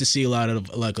 it's good to see a lot of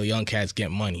like young cats get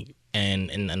money,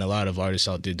 and a lot of artists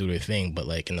out there do their thing, but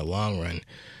like in the long run,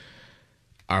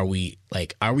 are we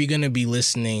going to be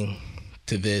listening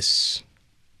to this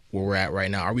where we're at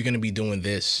right now? Are we going to be doing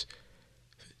this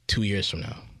 2 years from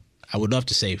now? I would love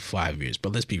to say 5 years,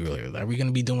 but let's be real here. Are we going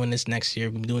to be doing this next year?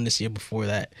 We'll be doing this year before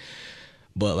that.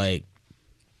 But like,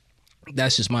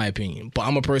 that's just my opinion. But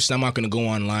I'm a person, I'm not going to go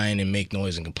online and make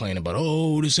noise and complain about,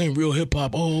 oh, this ain't real hip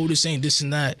hop. Oh, this ain't this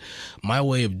and that. My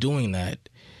way of doing that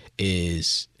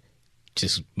is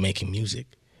just making music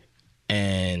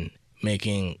and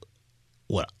making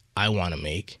what I want to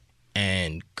make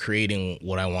and creating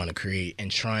what I want to create,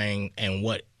 and trying, and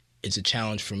what is a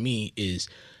challenge for me is,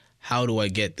 how do I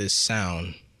get this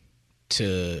sound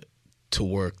to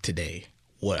work today?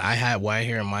 What I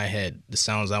hear in my head, the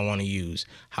sounds I want to use,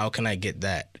 how can I get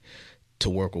that to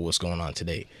work with what's going on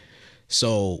today?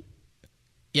 So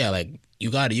yeah, like, you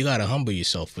gotta humble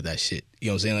yourself with that shit. You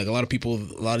know what I'm saying? Like,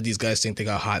 a lot of these guys think they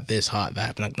got hot this, hot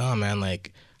that. I'm like, nah, man,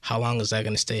 like, how long is that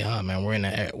gonna stay hot, man? We're in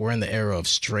the era of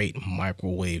straight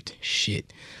microwaved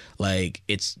shit. Like,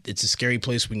 it's a scary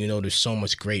place when you know there's so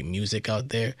much great music out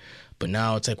there, but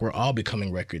now it's like we're all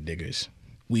becoming record diggers.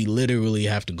 We literally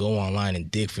have to go online and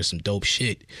dig for some dope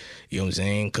shit. You know what I'm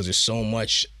saying? Because there's so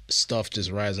much stuff just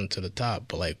rising to the top.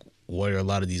 But like, what are a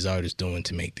lot of these artists doing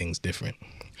to make things different?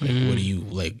 Like, what do you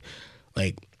like?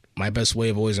 My best way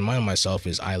of always reminding myself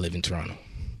is I live in Toronto.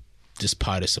 This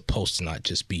pod is supposed to not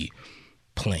just be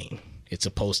plain. It's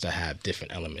supposed to have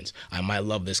different elements. I might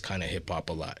love this kind of hip hop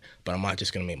a lot, but I'm not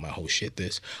just gonna make my whole shit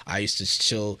this. I used to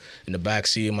chill in the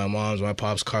backseat of my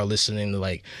pop's car, listening to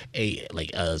like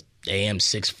AM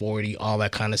 640, all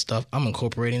that kind of stuff. I'm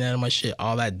incorporating that in my shit.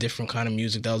 All that different kind of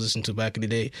music that I was listening to back in the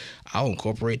day, I'll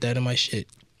incorporate that in my shit.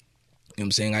 You know what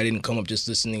I'm saying? I didn't come up just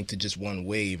listening to just one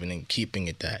wave and then keeping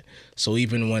it that. So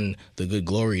even when the good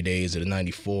glory days of the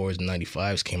 94s and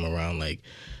 95s came around, like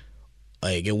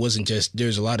it wasn't just,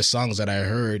 there's a lot of songs that I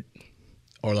heard,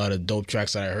 or a lot of dope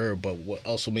tracks that I heard, but what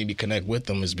also made me connect with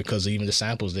them is because of even the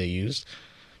samples they used.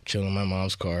 Chilling in my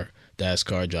mom's car, dad's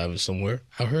car, driving somewhere,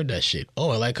 I heard that shit. Oh,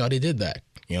 I like how they did that.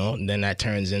 You know, and then that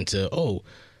turns into, oh,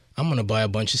 I'm going to buy a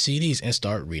bunch of CDs and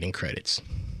start reading credits.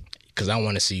 Because I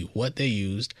want to see what they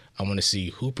used. I want to see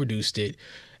who produced it.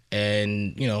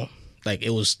 And, you know, like,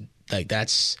 it was like,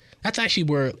 that's actually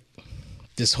where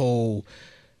this whole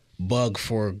bug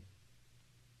for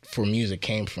music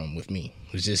came from with me.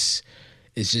 It's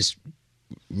just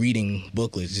reading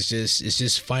booklets. It's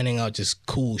just finding out just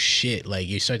cool shit. Like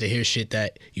you start to hear shit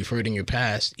that you've heard in your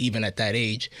past, even at that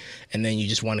age, and then you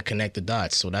just want to connect the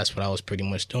dots. So that's what I was pretty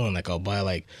much doing. Like I'll buy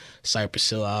like Cypress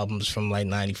Hill albums from like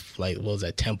 90, like what was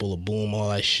that, Temple of Boom, all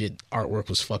that shit. Artwork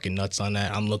was fucking nuts on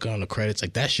that. I'm looking on the credits,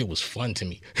 like that shit was fun to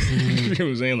me. You know what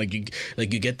I'm saying? Like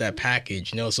you get that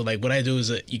package, you know. So like what I do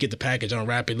is you get the package on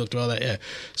Rapid, look through all that. Yeah.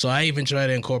 So I even try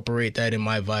to incorporate that in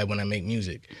my vibe when I make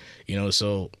music, you know.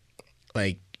 So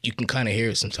like you can kind of hear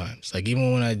it sometimes. Like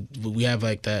even when we have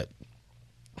like that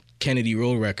Kennedy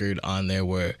Road record on there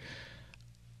where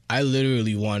I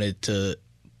literally wanted to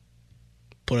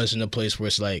put us in a place where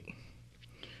it's like,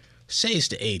 say it's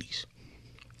the 80s.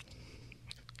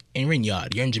 And you're in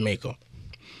Yard, you're in Jamaica.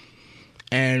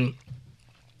 And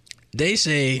they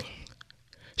say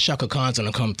Shaka Khan's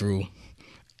gonna come through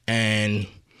and,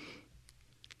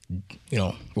 you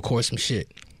know, record some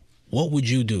shit. What would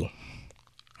you do?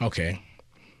 Okay,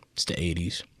 it's the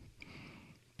 80s.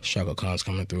 Shaka Khan's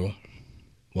coming through.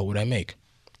 What would I make?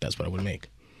 That's what I would make.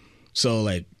 So,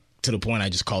 like, to the point I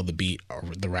just called the beat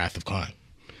The Wrath of Khan.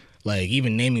 Like,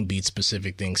 even naming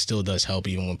beat-specific things still does help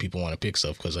even when people want to pick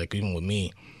stuff. Because, like, even with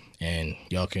me, and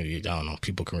y'all can, I don't know,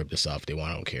 people can rip this off if they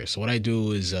want, I don't care. So what I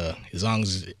do is, as long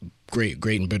as great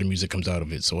and better music comes out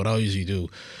of it, so what I'll usually do,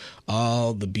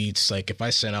 all the beats, like, if I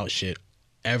send out shit,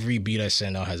 every beat I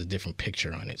send out has a different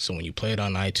picture on it. So when you play it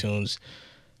on iTunes,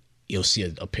 you'll see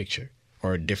a picture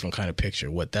or a different kind of picture.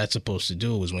 What that's supposed to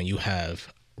do is when you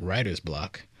have writer's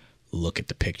block, look at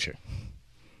the picture.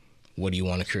 What do you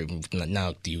want to create?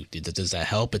 Now, does that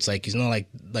help? It's like, you know,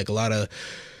 like a lot of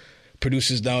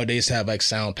producers nowadays have like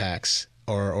sound packs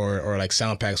or like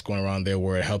sound packs going around there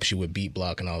where it helps you with beat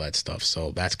block and all that stuff.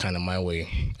 So that's kind of my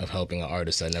way of helping an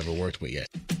artist I never worked with yet.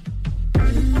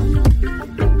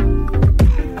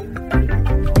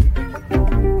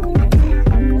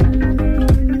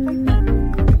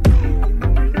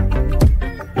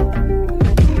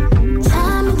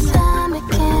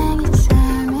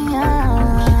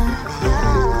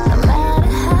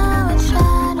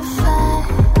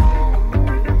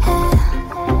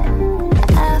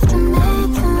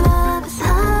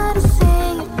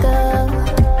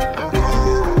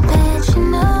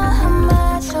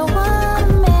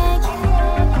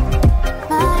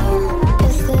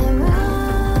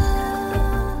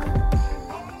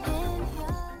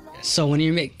 So when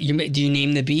you make, do you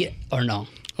name the beat or no?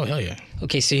 Oh, hell yeah.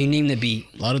 Okay, so you name the beat.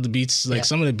 A lot of the beats, like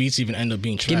some of the beats even end up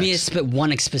being tracks. Give me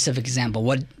one specific example.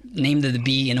 What name of the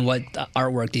beat and what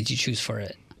artwork did you choose for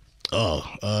it? Oh,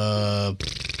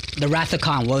 The Wrath of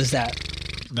Khan, what was that?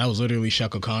 That was literally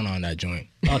Shaka Khan on that joint.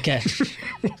 Okay.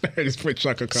 I just put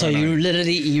Shaka Khan so on you it.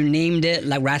 literally, you named it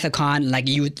like Wrath of Khan, like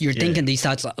you're thinking these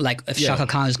thoughts, like if Shaka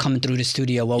Khan is coming through the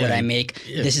studio, what would I make?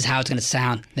 This is how it's going to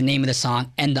sound, the name of the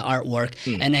song and the artwork,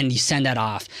 and then you send that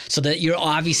off. So that you're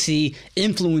obviously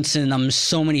influencing them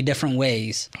so many different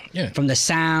ways. Yeah. From the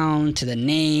sound to the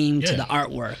name to the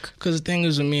artwork. Because the thing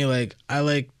is with me, like,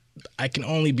 I can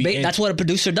only be... That's what a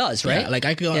producer does, right? Yeah, like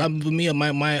I can. With me,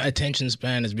 my attention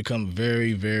span has become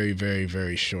very, very, very,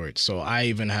 very short. So I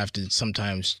even have to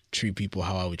sometimes treat people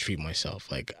how I would treat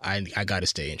myself. Like I got to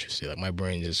stay interested. Like my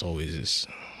brain is always this.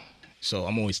 So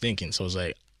I'm always thinking. So it's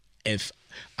like if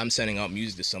I'm sending out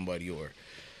music to somebody, or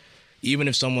even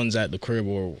if someone's at the crib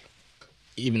or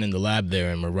even in the lab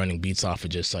there, and we're running beats off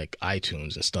of just like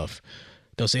iTunes and stuff,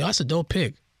 they'll say, "Oh, that's a dope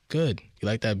pick. Good. You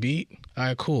like that beat? All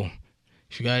right, cool.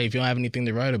 If you don't have anything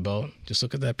to write about, just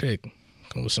look at that pic.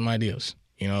 Come up with some ideas.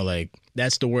 You know, like,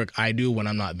 that's the work I do when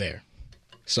I'm not there.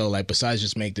 So, like, besides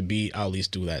just make the beat, I'll at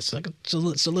least do that. So, like, it's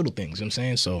a little things, you know what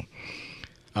I'm saying? So,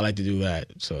 I like to do that.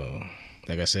 So,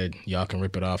 like I said, y'all can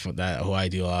rip it off of that whole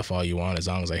idea off all you want, as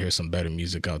long as I hear some better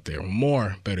music out there.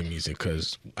 More better music,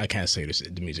 because I can't say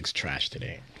the music's trash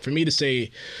today. For me to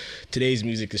say today's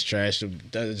music is trash, that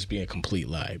would just be a complete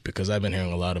lie, because I've been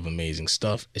hearing a lot of amazing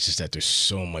stuff. It's just that there's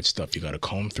so much stuff you got to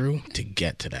comb through to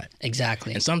get to that.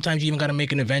 Exactly. And sometimes you even got to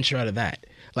make an adventure out of that.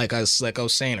 Like I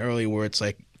was saying earlier, where it's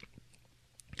like,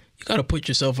 you got to put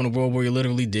yourself in a world where you're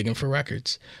literally digging for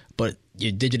records, but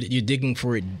you're digging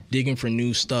for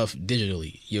new stuff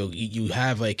digitally. You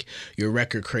have like your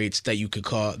record crates that you could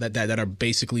call that are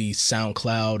basically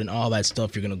SoundCloud and all that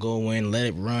stuff. You're gonna go in, let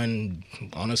it run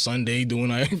on a Sunday,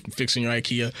 fixing your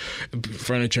IKEA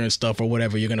furniture and stuff or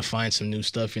whatever. You're gonna find some new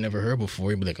stuff you never heard before.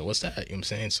 You'll be like, oh, what's that? You know what I'm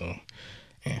saying? So,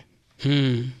 yeah.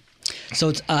 So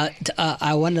it's,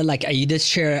 I wonder, like, you did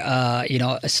share,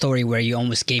 a story where you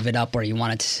almost gave it up or you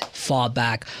wanted to fall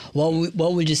back. What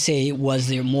would you say was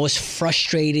the most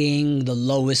frustrating, the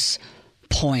lowest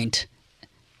point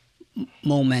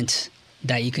moment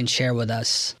that you can share with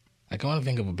us? I want to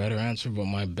think of a better answer, but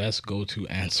my best go-to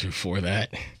answer for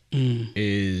that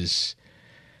is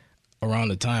around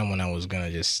the time when I was gonna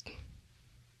just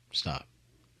stop.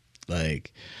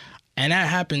 Like, and that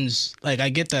happens. Like, I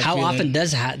get that. How feeling. often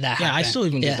does that happen? Yeah, I still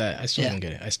even get that. I still even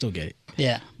get it. I still get it.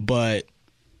 Yeah. But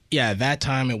yeah, that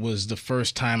time it was the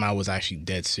first time I was actually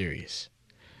dead serious.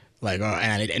 Like,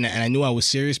 and I knew I was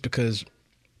serious because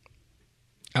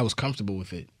I was comfortable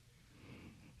with it.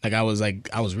 Like, I was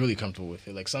really comfortable with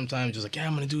it. Like, sometimes just like, yeah,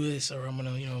 I'm gonna do this, or I'm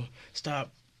gonna,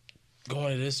 stop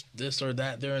going to this or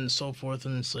that there and so forth.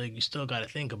 And it's like, you still got to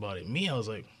think about it. Me, I was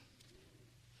like,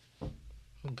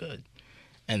 I'm good.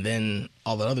 And then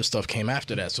all the other stuff came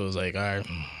after that. So it was like, all right,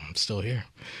 I'm still here.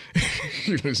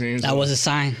 You know what I'm saying? That was a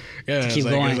sign. Yeah, to keep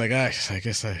going. I was like, I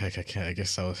guess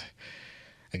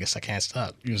I can't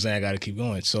stop. You know what I'm saying? I got to keep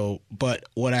going. So, but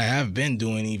what I have been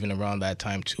doing even around that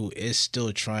time too is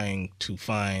still trying to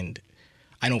find,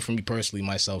 I know for me personally,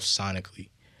 myself sonically,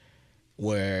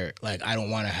 where like I don't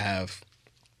want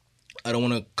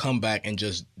to come back and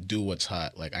just do what's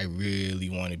hot. Like, I really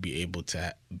want to be able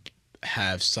to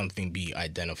have something be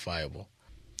identifiable.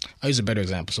 I'll use a better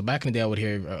example. So back in the day, I would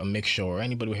hear a mix show, or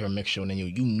anybody would hear a mix show, and then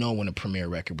you know when a premiere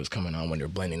record was coming on, when they're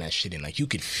blending that shit in. Like, you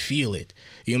could feel it.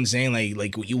 You know what I'm saying?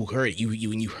 Like you heard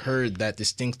when you heard that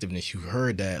distinctiveness, you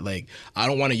heard that. Like, I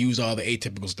don't want to use all the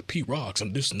atypicals, the Pete Rocks,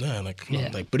 I'm this and that.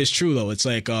 Like, but it's true though. It's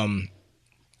like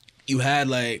you had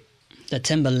like the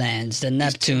Timberlands, the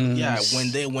Neptunes. Yeah,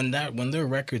 when their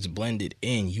records blended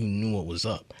in, you knew what was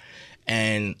up.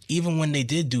 And even when they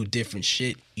did do different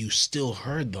shit, you still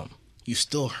heard them. You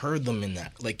still heard them in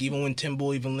that. Like, even when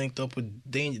Timbo even linked up with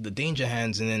the Danger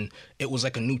Hands, and then it was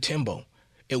like a new Timbo.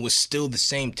 It was still the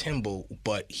same Timbo,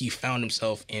 but he found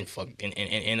himself in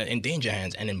Danger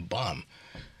Hands and in Bomb.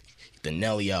 The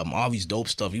Nelly album, all these dope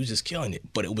stuff. He was just killing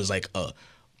it. But it was like a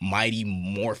mighty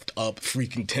morphed up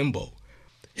freaking Timbo.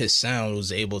 His sound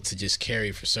was able to just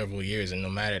carry for several years, and no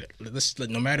matter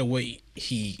what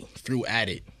he threw at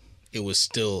it, it was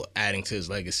still adding to his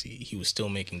legacy. He was still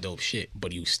making dope shit,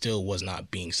 but he still was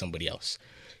not being somebody else.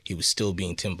 He was still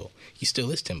being Timbo. He still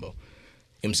is Timbo. You know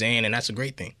what I'm saying? And that's a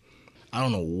great thing. I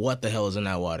don't know what the hell is in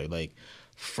that water. Like,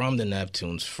 from the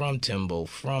Neptunes, from Timbo,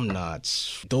 from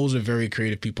Knots. Those are very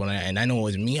creative people. And I know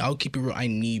as me, I'll keep it real. I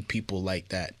need people like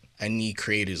that. I need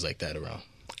creators like that around.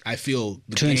 I feel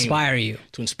to inspire you.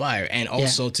 To inspire. And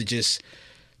also to just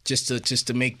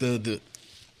to make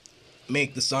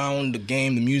make the sound, the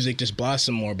game, the music just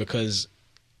blossom more, because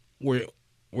we're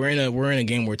in a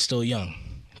game where it's still young.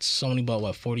 It's only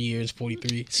about 40 years,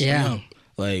 43. It's still young.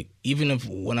 Like, even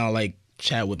when I like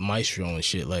chat with Maestro and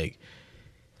shit, like,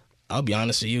 I'll be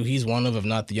honest with you, he's one of, if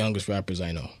not the youngest rappers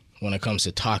I know. When it comes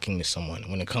to talking to someone,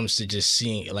 when it comes to just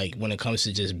seeing, like, when it comes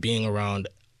to just being around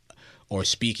or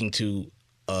speaking to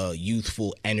a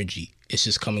youthful energy, it's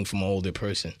just coming from an older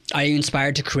person. Are you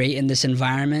inspired to create in this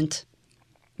environment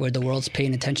where the world's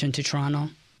paying attention to Toronto?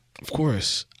 Of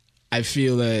course. I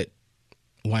feel that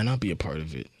why not be a part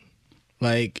of it?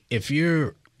 Like, if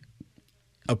you're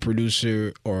a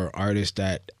producer or artist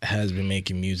that has been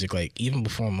making music, like, even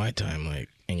before my time, like,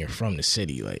 and you're from the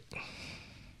city, like,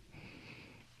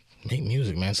 make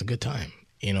music, man. It's a good time.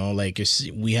 You know, like,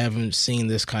 we haven't seen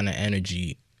this kind of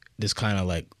energy, this kind of,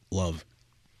 like, love.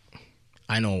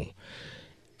 I know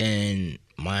in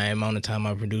my amount of time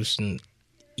I've produced, and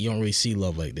you don't really see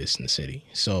love like this in the city.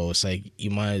 So it's like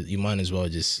you might as well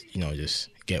just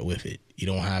get with it. You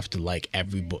don't have to like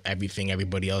everything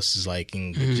everybody else is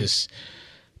liking,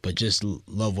 but just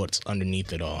love what's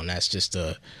underneath it all. And that's just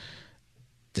the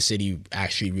city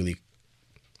actually really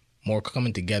more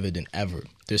coming together than ever.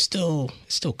 It's still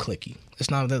cliquey.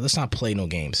 Let's not play no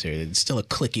games here. It's still a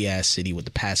cliquey ass city with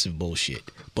the passive bullshit.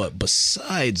 But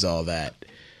besides all that,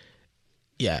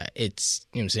 yeah, it's,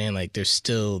 you know what I'm saying? Like, there's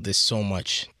so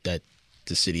much that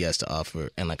the city has to offer.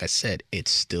 And like I said,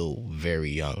 it's still very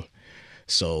young.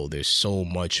 So there's so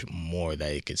much more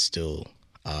that it could still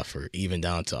offer, even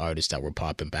down to artists that were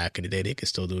popping back in the day. They could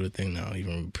still do their thing now.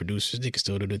 Even producers, they could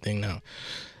still do their thing now.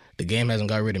 The game hasn't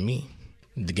got rid of me.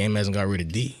 The game hasn't got rid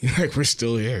of D. Like, we're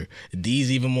still here.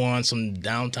 D's even more on some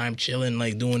downtime chilling,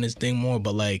 like, doing his thing more.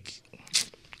 But, like,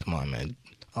 come on, man.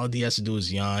 All D has to do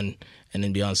is yawn and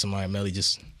then be on some Melly,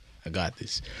 I got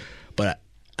this. But,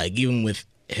 like, even with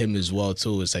him as well,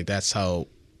 too, it's like that's how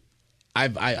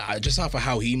I just off of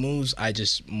how he moves, I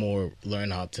just more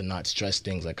learn how to not stress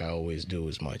things like I always do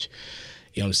as much.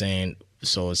 You know what I'm saying?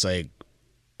 So it's like,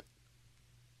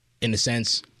 in a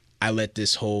sense, I let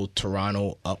this whole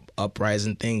Toronto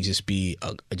uprising thing just be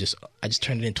I just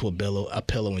turned it into a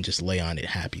pillow and just lay on it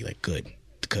happy, like, good,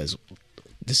 because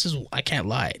this is, I can't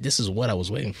lie, this is what I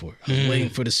was waiting for. I was waiting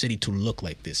for the city to look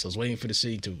like this. I was waiting for the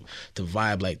city to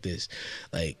vibe like this.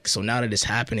 Like, so now that it's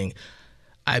happening,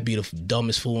 I'd be the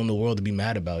dumbest fool in the world to be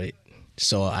mad about it.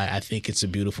 So I think it's a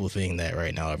beautiful thing that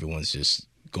right now everyone's just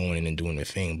going in and doing their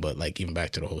thing. But like, even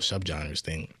back to the whole subgenres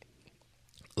thing,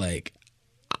 like,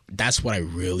 that's what I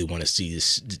really want to see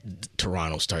this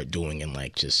Toronto start doing, and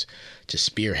like just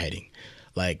spearheading.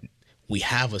 Like, we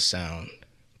have a sound,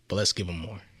 but let's give them more.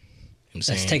 You know what I'm Let's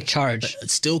saying? take charge.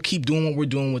 Still keep doing what we're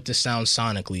doing with the sound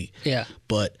sonically. Yeah.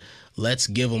 But let's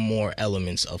give them more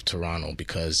elements of Toronto,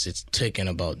 because it's taken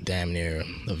about damn near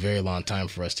a very long time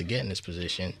for us to get in this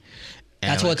position.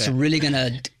 And That's like what's really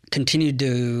gonna continue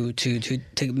to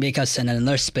make us in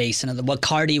another space. And what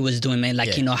Cardi was doing, man,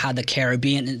 like, you know, how the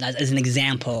Caribbean, as an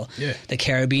example, the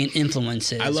Caribbean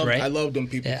influences. I right? love them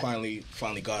people finally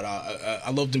got out.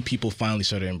 I love them people finally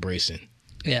started embracing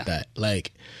that.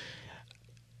 Like,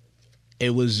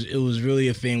 it was really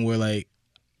a thing where, like,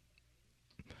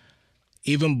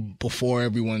 even before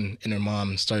everyone and their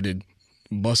mom started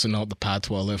busting out the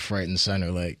patois left, right, and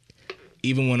center, like,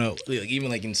 even when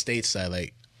even like in stateside,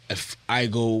 like, if I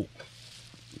go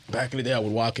back in the day, I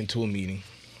would walk into a meeting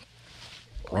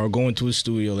or go into a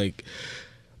studio. Like,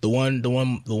 the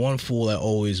one fool that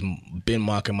always been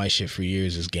mocking my shit for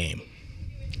years is Game.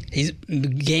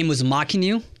 Game was mocking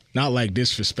you? Not like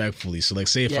disrespectfully. So like,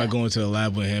 say if I go into the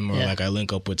lab with him, or like I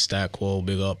link up with Stat Quo,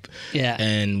 big up,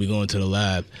 and we go into the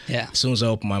lab. Yeah. As soon as I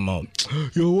open my mouth,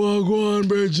 yo, wagwan,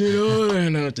 bro,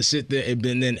 and I have to sit there, and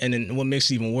then what makes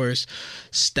it even worse,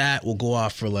 Stat will go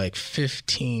off for like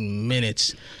 15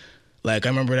 minutes. Like, I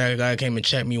remember that guy came and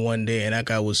checked me one day, and that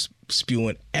guy was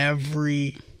spewing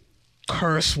every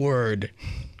curse word.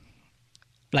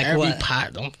 Like every what?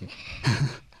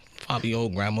 Probably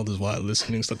old grandmothers while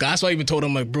listening stuff. That's why I even told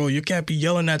him, like, bro, you can't be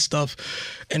yelling that stuff,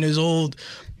 and there's old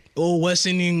West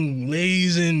Indian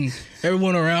ladies and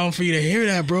everyone around for you to hear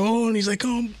that, bro. And he's like,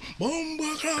 I'm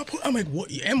like,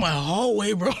 what? In my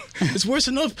hallway, bro. It's worse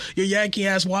enough your Yankee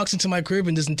ass walks into my crib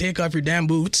and doesn't take off your damn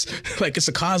boots like it's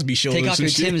a Cosby show. Take off your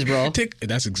Timbs, bro.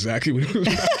 That's exactly what it was.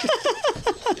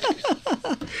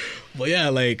 But yeah,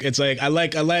 like, it's like I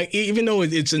like even though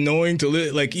it's annoying to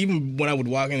like, even when I would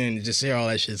walk in and just hear all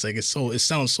that shit, it's like, it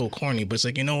sounds so corny, but it's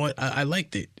like, you know what, I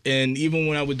liked it. And even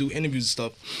when I would do interviews and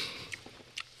stuff,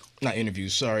 not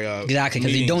interviews, sorry, exactly,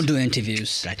 because you don't do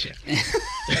interviews. Gotcha.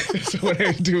 So when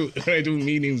I do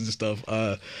meetings and stuff,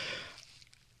 like,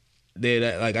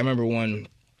 I remember one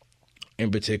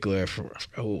in particular, I forgot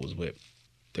who it was with.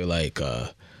 They're like, so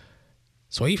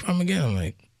where you from again? I'm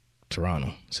like,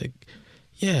 Toronto. It's like,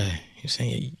 yeah. He's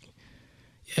saying,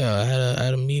 yeah, I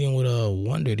had a meeting with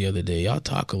Wonder the other day. Y'all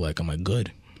talk alike. I'm like,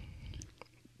 good.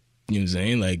 You know what I'm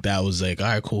saying? Like, that was like, all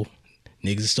right, cool.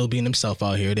 Niggas is still being themselves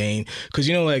out here. They ain't, because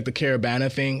you know, like the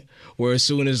Caravana thing, where as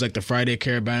soon as like the Friday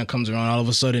Caravana comes around, all of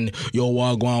a sudden, yo,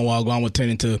 Wagwan will turn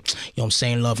into, yo, I'm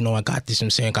saying, love, no, I got this. I'm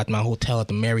saying, I got my hotel at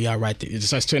the Marriott right there. It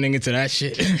starts turning into that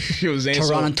shit. You know what I'm saying?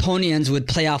 Torontonians would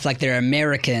play off like they're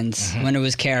Americans when it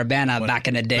was Caravana back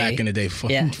in the day. Back in the day.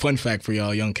 Fun fact for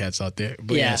y'all young cats out there.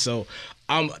 But yeah, so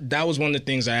that was one of the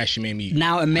things that actually made me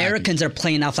Now Americans are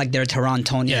playing off like they're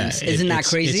Torontonians. Yeah, Isn't that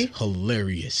crazy? It's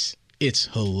hilarious. It's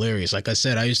hilarious. Like I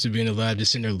said, I used to be in the lab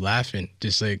just sitting there laughing,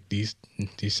 just like, these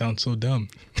sound so dumb.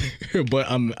 But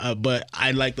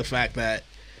I like the fact that,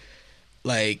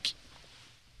 like,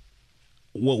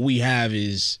 what we have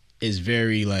is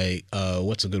very, like,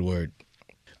 what's a good word?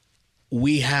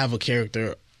 We have a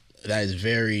character that is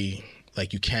very,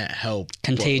 like, you can't help.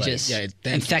 Contagious.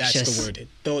 Infectious. That's the word.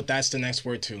 Though that's the next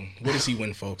word too. What does he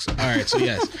win, folks? All right, so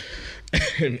yes.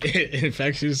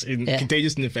 Infectious and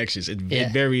contagious and infectious. It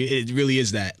really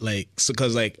is that. Like, so,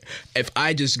 because like, if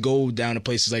I just go down to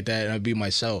places like that and I be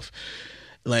myself,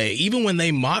 like, even when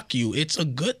they mock you, it's a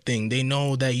good thing. They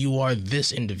know that you are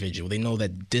this individual. They know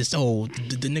that the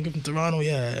nigga from Toronto,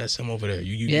 that's him over there.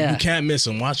 You can't miss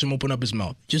him. Watch him open up his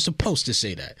mouth. You're supposed to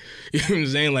say that. You know what I'm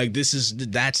saying? Like,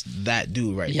 that's that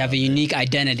dude right now. You have a unique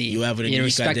identity. You have a unique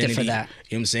respected identity for that.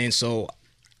 You know what I'm saying? So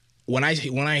when I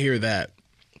hear that,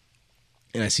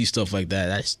 and I see stuff like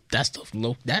that, that stuff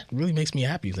that really makes me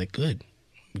happy. It's like, good,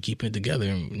 we're keeping it together.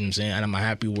 You know what I'm saying? And I'm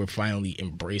happy we're finally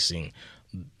embracing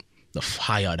the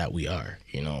fire that we are,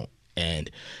 you know. And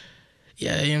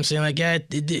yeah, you know what I'm saying? Like, yeah,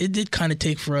 it did kind of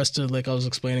take for us to, like I was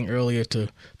explaining earlier, to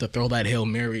throw that Hail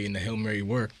Mary, and the Hail Mary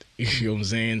worked. You know what I'm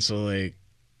saying? So like,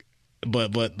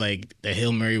 but like, the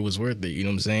Hail Mary was worth it. You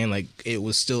know what I'm saying? Like, it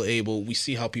was still able. We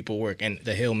see how people work, and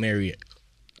the Hail Mary,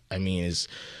 I mean, is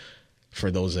for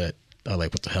those that are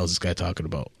like, what the hell is this guy talking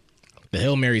about? The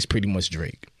Hail Mary is pretty much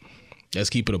Drake.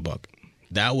 Let's keep it a buck.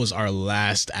 That was our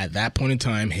last, at that point in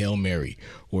time, Hail Mary,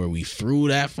 where we threw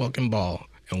that fucking ball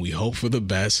and we hoped for the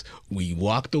best. We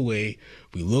walked away,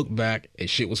 we looked back, and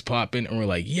shit was popping, and we're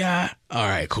like, yeah, all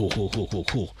right, cool.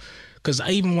 Because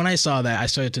even when I saw that, I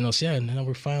started to know, yeah, now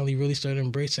we're finally really started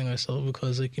embracing ourselves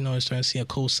because, like, you know, I started to see a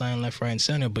cosign left, right, and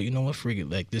center. But you know what, forget,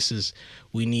 like, this is,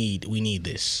 we need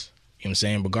this. You know what I'm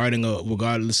saying?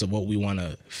 Regardless of what we want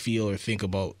to feel or think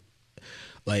about,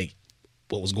 like,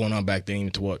 what was going on back then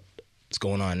even to what's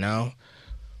going on now,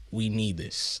 we need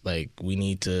this. Like, we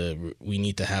need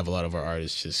to have a lot of our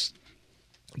artists just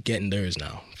getting theirs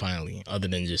now, finally, other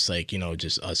than just, like, you know,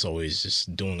 just us always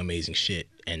just doing amazing shit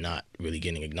and not really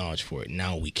getting acknowledged for it.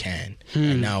 Now we can.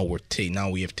 And now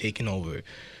we have taken over,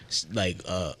 like,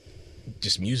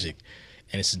 just music,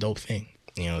 and it's a dope thing,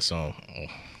 you know. So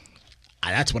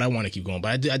that's what I want to keep going,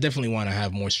 but I definitely want to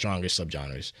have more stronger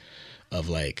subgenres of,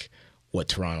 like, what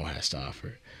Toronto has to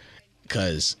offer,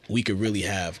 because we could really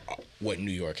have what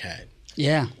New York had.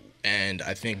 Yeah. And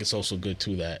I think it's also good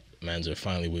too that Mans are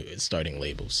finally starting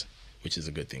labels, which is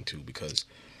a good thing too, because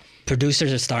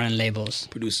producers are starting labels.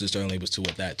 Too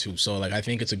with that too. So, like, I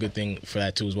think it's a good thing for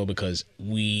that too as well, because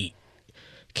we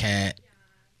can't.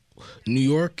 New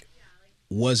York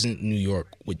wasn't New York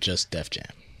with just Def Jam.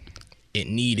 It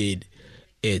needed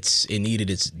its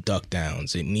duck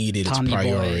downs. It needed its Tommy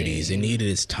priorities. Boy. It needed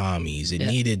its Tommies. It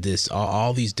needed this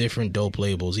all these different dope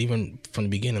labels. Even from the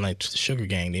beginning, like the Sugar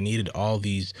Gang, they needed all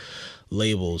these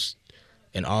labels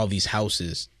and all these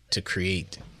houses to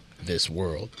create this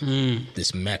world,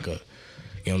 this mecca.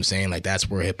 You know what I'm saying? Like, that's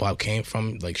where hip hop came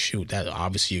from. Like, shoot, that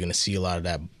obviously you're gonna see a lot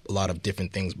of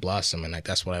different things blossom, and like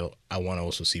that's what I want to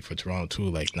also see for Toronto too.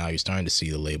 Like, now you're starting to see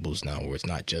the labels now where it's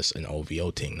not just an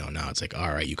OVO thing. Now it's like,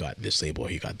 all right, you got this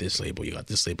label, you got this label, you got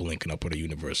this label linking up with a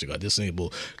Universal, you got this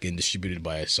label getting distributed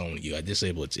by a Sony, you got this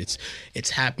label. It's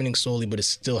happening slowly, but it's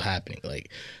still happening. Like,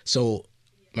 so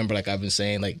remember, like I've been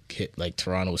saying, like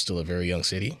Toronto is still a very young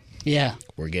city. Yeah,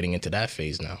 we're getting into that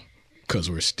phase now, because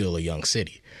we're still a young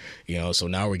city, you know. So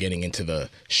now we're getting into the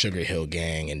Sugar Hill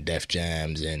Gang and Def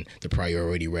Jams and the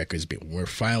Priority Records. We're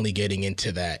finally getting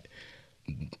into that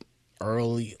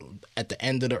early, at the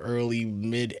end of the early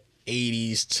mid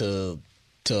 '80s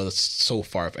to so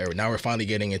far era. Now we're finally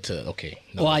getting into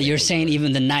Wow, you're saying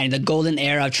even the golden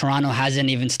era of Toronto hasn't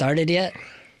even started yet?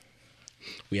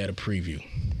 We had a preview.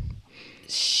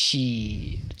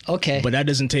 Okay. But that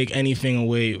doesn't take anything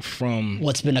away from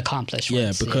what's been accomplished.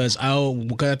 Yeah, because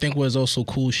I think what was also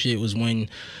cool shit was when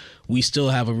we still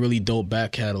have a really dope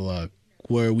back catalog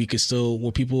where we could still,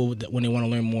 where people, when they want to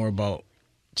learn more about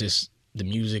just the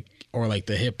music or like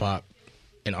the hip hop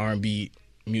and R&B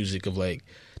music of like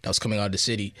that was coming out of the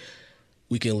city,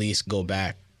 we can at least go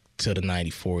back to the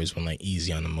 94s when like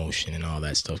Easy on the Motion and all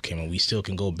that stuff came out. We still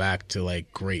can go back to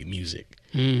like great music.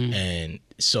 And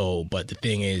so, but the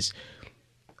thing is,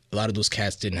 a lot of those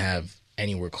cats didn't have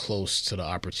anywhere close to the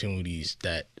opportunities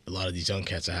that a lot of these young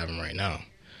cats are having right now.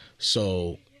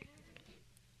 So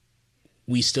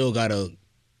we still gotta,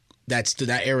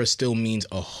 that era still means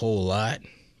a whole lot,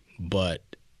 but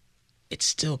it's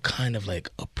still kind of like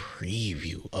a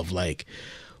preview of like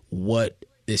what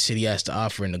this city has to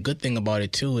offer. And the good thing about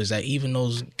it too is that even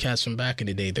those cats from back in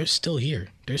the day, they're still here.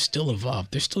 They're still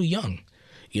involved. They're still young.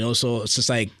 You know, so it's just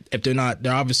like, if they're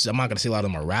obviously, I'm not going to say a lot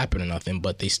of them are rapping or nothing,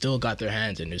 but they still got their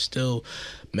hands in. They're still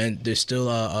maybe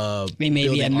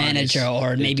a manager artists.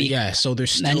 Or maybe, yeah, so they're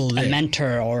still a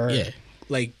mentor or. Yeah.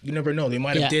 Like, you never know. They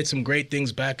might have did some great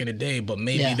things back in the day, but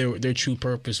maybe their true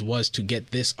purpose was to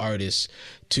get this artist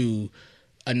to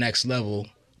a next level,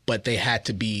 but they had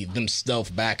to be themselves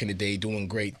back in the day doing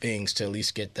great things to at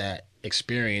least get that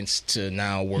experience to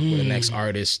now work with the next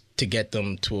artist to get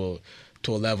them to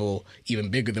a level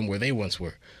even bigger than where they once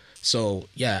were. So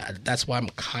yeah, that's why I'm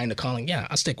kind of calling. Yeah,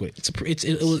 I'll stick with it.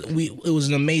 It was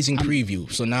an amazing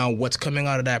preview. So now what's coming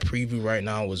out of that preview right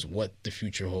now is what the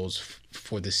future holds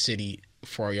for the city,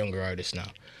 for our younger artists now.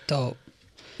 Dope.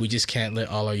 We just can't let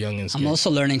all our youngins. I'm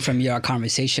also learning from your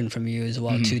conversation from you as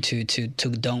well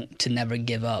to never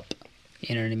give up.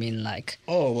 You know what I mean? Like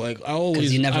I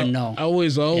always, you never know. I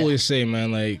always say,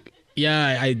 man, like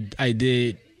I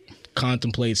did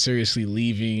contemplate seriously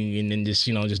leaving and then just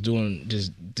doing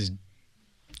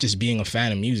just being a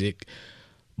fan of music,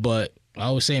 but I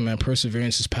always say, man,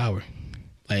 perseverance is power.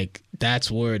 Like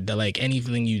that's where like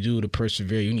anything you do to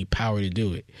persevere, you need power to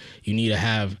do it. You need to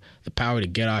have the power to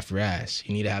get off your ass.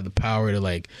 You need to have the power to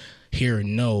like hear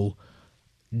and know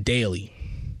daily.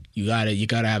 You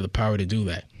gotta have the power to do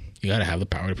that. You gotta have the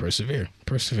power to persevere.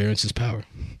 Perseverance is power.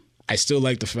 I still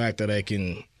like the fact that I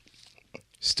can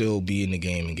still be in the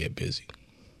game and get busy,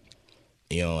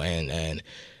 you know, and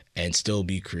and still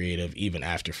be creative even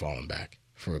after falling back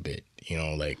for a bit, you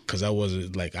know, like, because I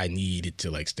wasn't, like, I needed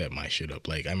to, like, step my shit up.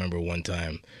 Like, I remember one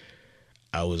time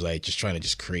I was, like, just trying to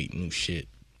just create new shit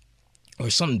or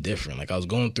something different. Like, I was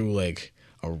going through, like,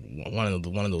 one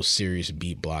of those serious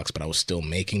beat blocks, but I was still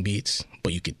making beats.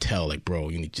 But you could tell, like, bro,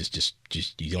 you need just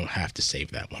you don't have to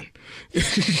save that one.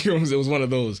 It was one of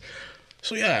those.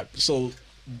 So yeah, so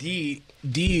D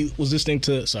was listening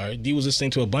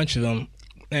to a bunch of them,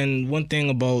 and one thing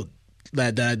about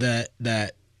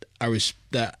that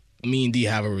me and D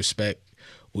have a respect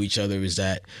with each other is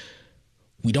that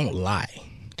we don't lie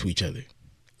to each other.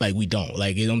 Like, we don't,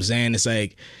 like, you know what I'm saying? It's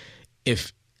like,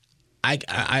 if I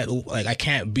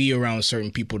can't be around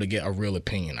certain people to get a real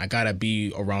opinion. I gotta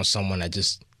be around someone that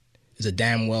just is a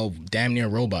damn near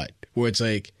robot. Where it's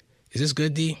like, is this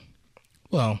good, D?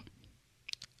 Well,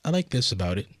 I like this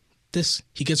about it.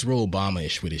 He gets real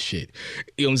Obama-ish with his shit.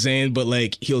 You know what I'm saying? But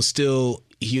like, he'll still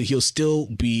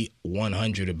be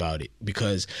 100 about it,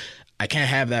 because I can't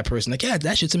have that person like, yeah,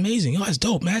 that shit's amazing. Oh, that's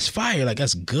dope, man. That's fire. Like,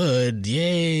 that's good.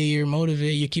 Yay, you're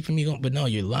motivated. You're keeping me going. But no,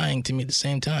 you're lying to me at the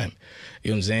same time.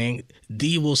 You know what I'm saying?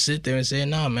 D will sit there and say,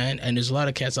 nah, man. And there's a lot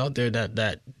of cats out there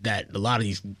that a lot of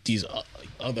these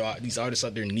artists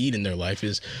out there need in their life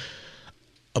is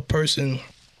a person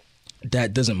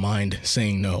that doesn't mind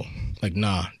saying no. Like,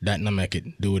 nah, that not make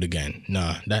it, do it again.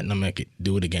 Nah, that not make it,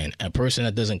 do it again. A person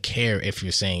that doesn't care if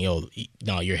you're saying, yo,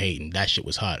 no, you're hating. That shit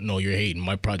was hot. No, you're hating.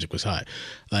 My project was hot.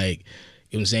 Like,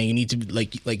 you know what I'm saying? You need to,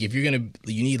 like if you're gonna,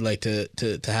 you need, like, to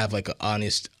have, like, an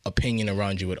honest opinion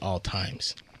around you at all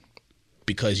times.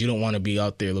 Because you don't want to be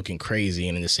out there looking crazy,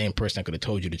 and then the same person that could have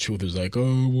told you the truth is like,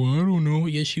 oh, well, I don't know.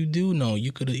 Yes, you do know.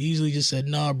 You could have easily just said,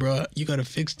 nah, bro, you got to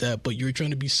fix that. But you're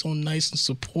trying to be so nice and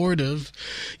supportive.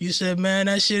 You said, man,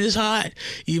 that shit is hot,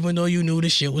 even though you knew the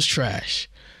shit was trash.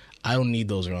 I don't need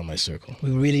those around my circle.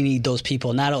 We really need those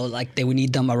people. Not all, like, we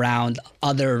need them around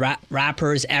other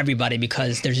rappers, everybody,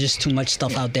 because there's just too much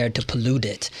stuff out there to pollute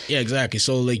it. Yeah, exactly.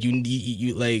 So, like, you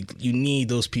need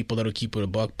those people that'll keep it a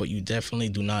buck, but you definitely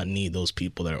do not need those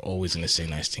people that are always going to say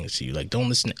nice things to you. Like, don't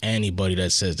listen to anybody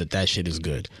that says that shit is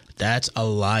good. That's a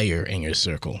liar in your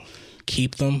circle.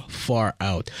 Keep them far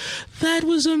out. That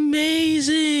was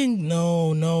amazing.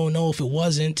 No. If it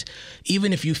wasn't,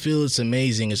 even if you feel it's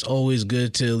amazing, it's always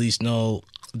good to at least know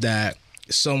that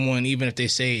someone, even if they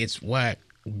say it's whack,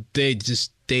 they're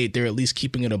at least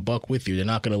keeping it a buck with you. They're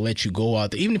not going to let you go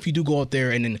out there. Even if you do go out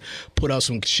there and then put out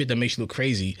some shit that makes you look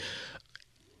crazy,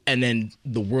 and then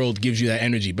the world gives you that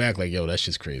energy back, like, yo, that's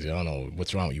just crazy. I don't know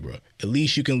what's wrong with you, bro. At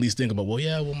least you can at least think about,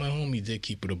 well, my homie did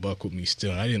keep it a buck with me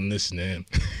still. I didn't listen to him.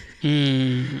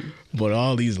 But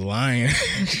all these lying,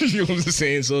 you know what I'm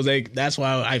saying? So, like, that's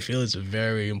why I feel it's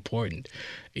very important,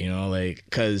 you know, like,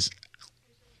 because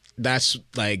that's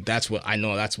what I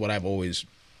know. That's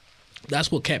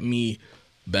what kept me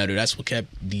better. That's what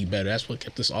kept D better. That's what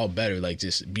kept us all better. Like,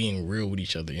 just being real with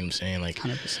each other. You know what I'm saying? Like,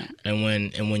 100%.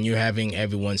 And when you're having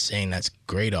everyone saying that's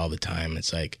great all the time,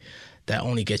 it's like that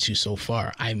only gets you so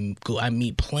far. I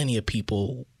meet plenty of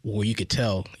people where you could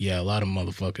tell, yeah, a lot of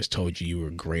motherfuckers told you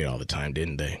were great all the time,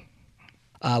 didn't they?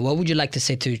 What would you like to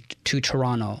say to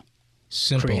Toronto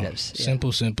creatives?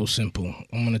 Simple.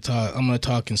 I'm gonna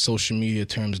talk in social media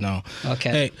terms now.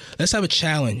 Okay. Hey, let's have a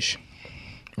challenge,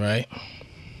 right?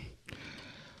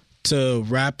 To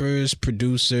rappers,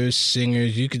 producers,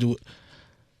 singers, you could do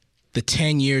the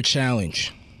 10-year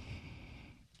challenge.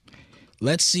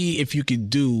 Let's see if you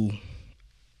could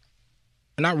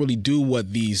not really do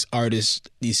what these artists,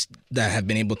 these that have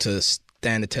been able to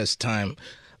stand the test of time,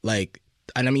 like,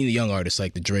 and I mean the young artists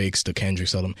like the Drakes, the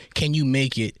Kendricks, all them. Can you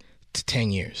make it to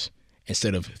 10 years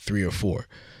instead of 3 or 4?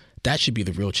 That should be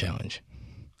the real challenge.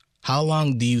 How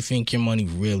long do you think your money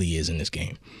really is in this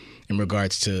game in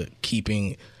regards to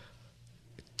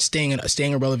staying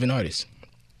a relevant artist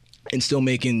and still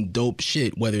making dope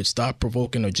shit, whether it's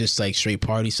thought-provoking or just like straight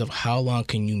party stuff? How long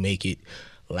can you make it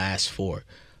last for?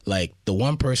 Like, the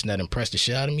one person that impressed the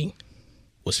shit out of me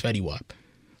was Fetty Wap.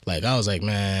 Like, I was like,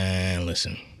 man,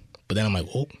 listen. But then I'm like,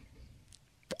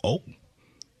 I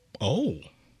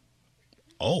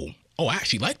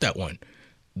actually like that one.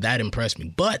 That impressed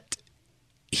me. But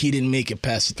he didn't make it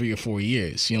past the 3 or 4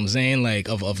 years. You know what I'm saying? Like,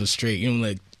 of a straight, you know,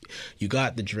 like, you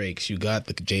got the Drakes, you got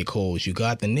the J. Coles, you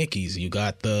got the Nickys, you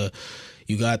got the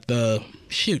you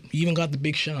even got the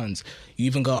Big Seans.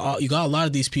 You got a lot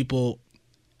of these people,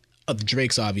 the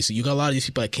Drakes, obviously. You got a lot of these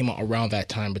people that came out around that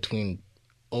time between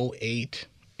 2008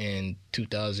 and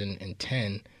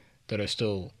 2010 that are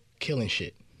still killing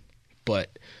shit.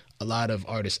 But a lot of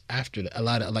artists after that,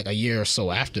 like a year or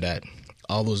so after that,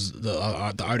 all those the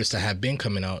artists that have been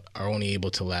coming out are only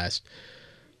able to last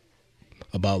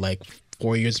about like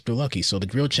 4 years if you're lucky. So the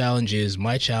real challenge is,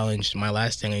 my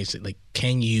last thing is like,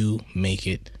 can you make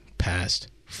it past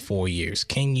 4 years?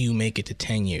 Can you make it to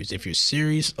 10 years? If you're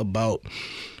serious about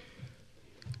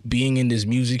being in this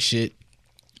music shit,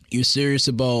 you're serious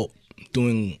about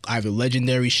doing either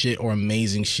legendary shit or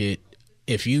amazing shit,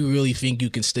 if you really think you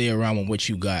can stay around with what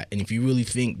you got, and if you really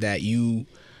think that you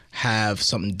have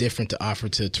something different to offer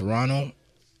to Toronto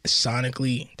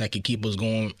sonically that could keep us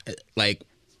going, like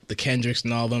the Kendricks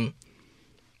and all them,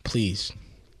 please,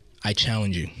 I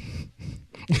challenge you.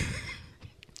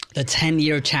 The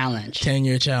 10-year challenge.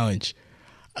 10-year challenge.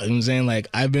 I'm saying, like,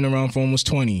 I've been around for almost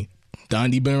 20.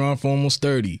 Dondi been around for almost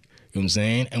 30. You know what I'm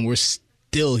saying? And we're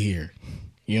still here.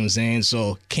 You know what I'm saying?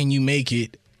 So can you make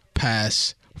it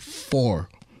past 4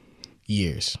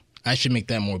 years? I should make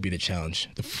that more be the challenge.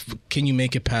 Can you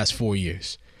make it past 4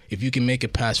 years? If you can make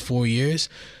it past 4 years,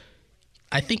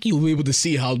 I think you'll be able to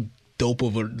see how dope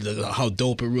of an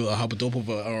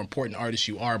important artist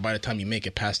you are by the time you make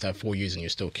it past that 4 years and you're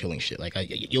still killing shit. Like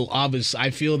I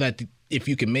feel that if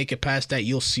you can make it past that,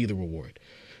 you'll see the reward.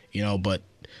 You know, but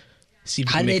see if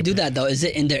you how can do make they do that though? Is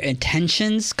it in their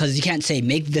intentions? Because you can't say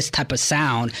make this type of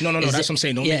sound. No. That's what I'm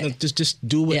saying. Just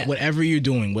do whatever you're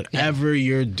doing. Whatever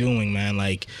you're doing, man.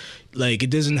 Like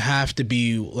it doesn't have to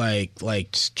be like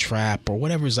trap or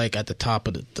whatever's like at the top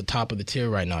of the tier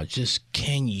right now. Just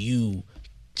can you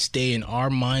stay in our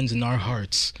minds and our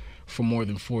hearts for more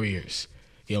than 4 years?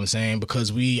 You know what I'm saying?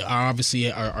 Because we are obviously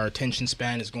our attention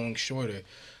span is going shorter,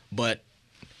 but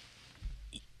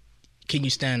can you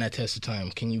stand that test of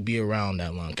time? Can you be around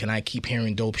that long? Can I keep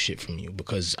hearing dope shit from you?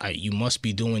 Because you must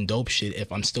be doing dope shit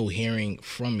if I'm still hearing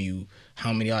from you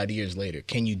how many odd years later.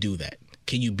 Can you do that?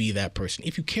 Can you be that person?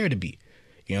 If you care to be.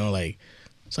 You know, like,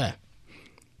 so yeah.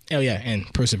 Hell yeah, and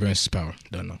perseverance is power.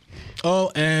 Don't know. Oh,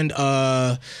 and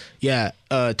Tone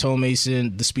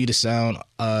Mason, The Speed of Sound.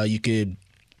 You could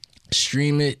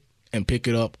stream it and pick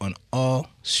it up on all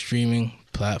streaming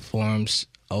platforms,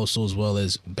 also as well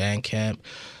as Bandcamp.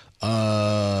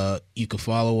 You can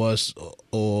follow us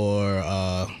or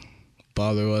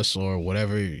bother us or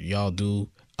whatever y'all do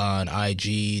on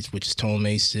IG, which is Tone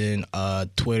Mason,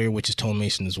 Twitter, which is Tone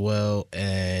Mason as well,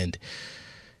 and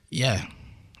yeah.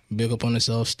 Big up on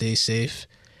yourself, stay safe,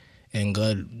 and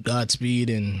Godspeed,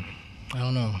 and I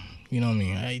don't know, you know what I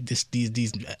mean. These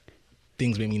things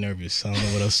make me nervous. I don't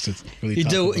know what else to really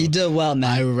talk about. You do well, man.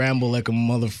 I ramble like a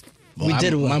mother.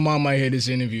 Did well. My mom might hear this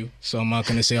interview, so I'm not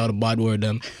gonna say all the bad word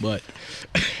them, but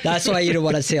that's why you don't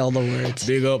want to say all the words.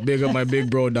 Big up my big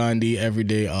bro Dondi every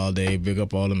day, all day. Big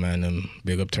up all the man.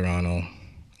 Big up Toronto.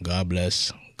 God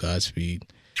bless. Godspeed.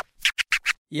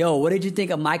 Yo, what did you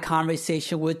think of my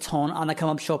conversation with Tone on the Come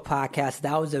Up Show podcast?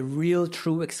 That was a real,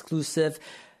 true exclusive.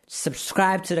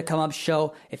 Subscribe to the Come Up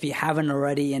Show if you haven't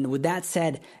already. And with that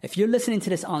said, if you're listening to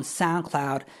this on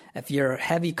SoundCloud, if you're a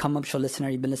heavy Come Up Show listener,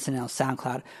 you've been listening on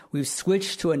SoundCloud, we've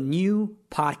switched to a new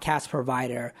podcast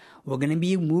provider. We're going to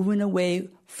be moving away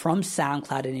from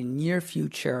SoundCloud in the near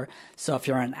future. So if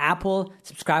you're on Apple,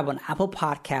 subscribe on Apple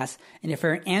Podcasts. And if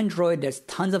you're an Android, there's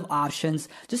tons of options.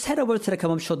 Just head over to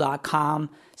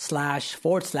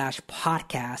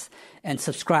thecomeupshow.com//podcast and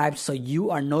subscribe so you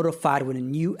are notified when a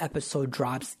new episode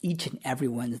drops each and every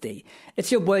Wednesday. It's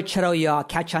your boy Cheto, y'all.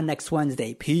 Catch y'all next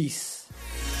Wednesday. Peace.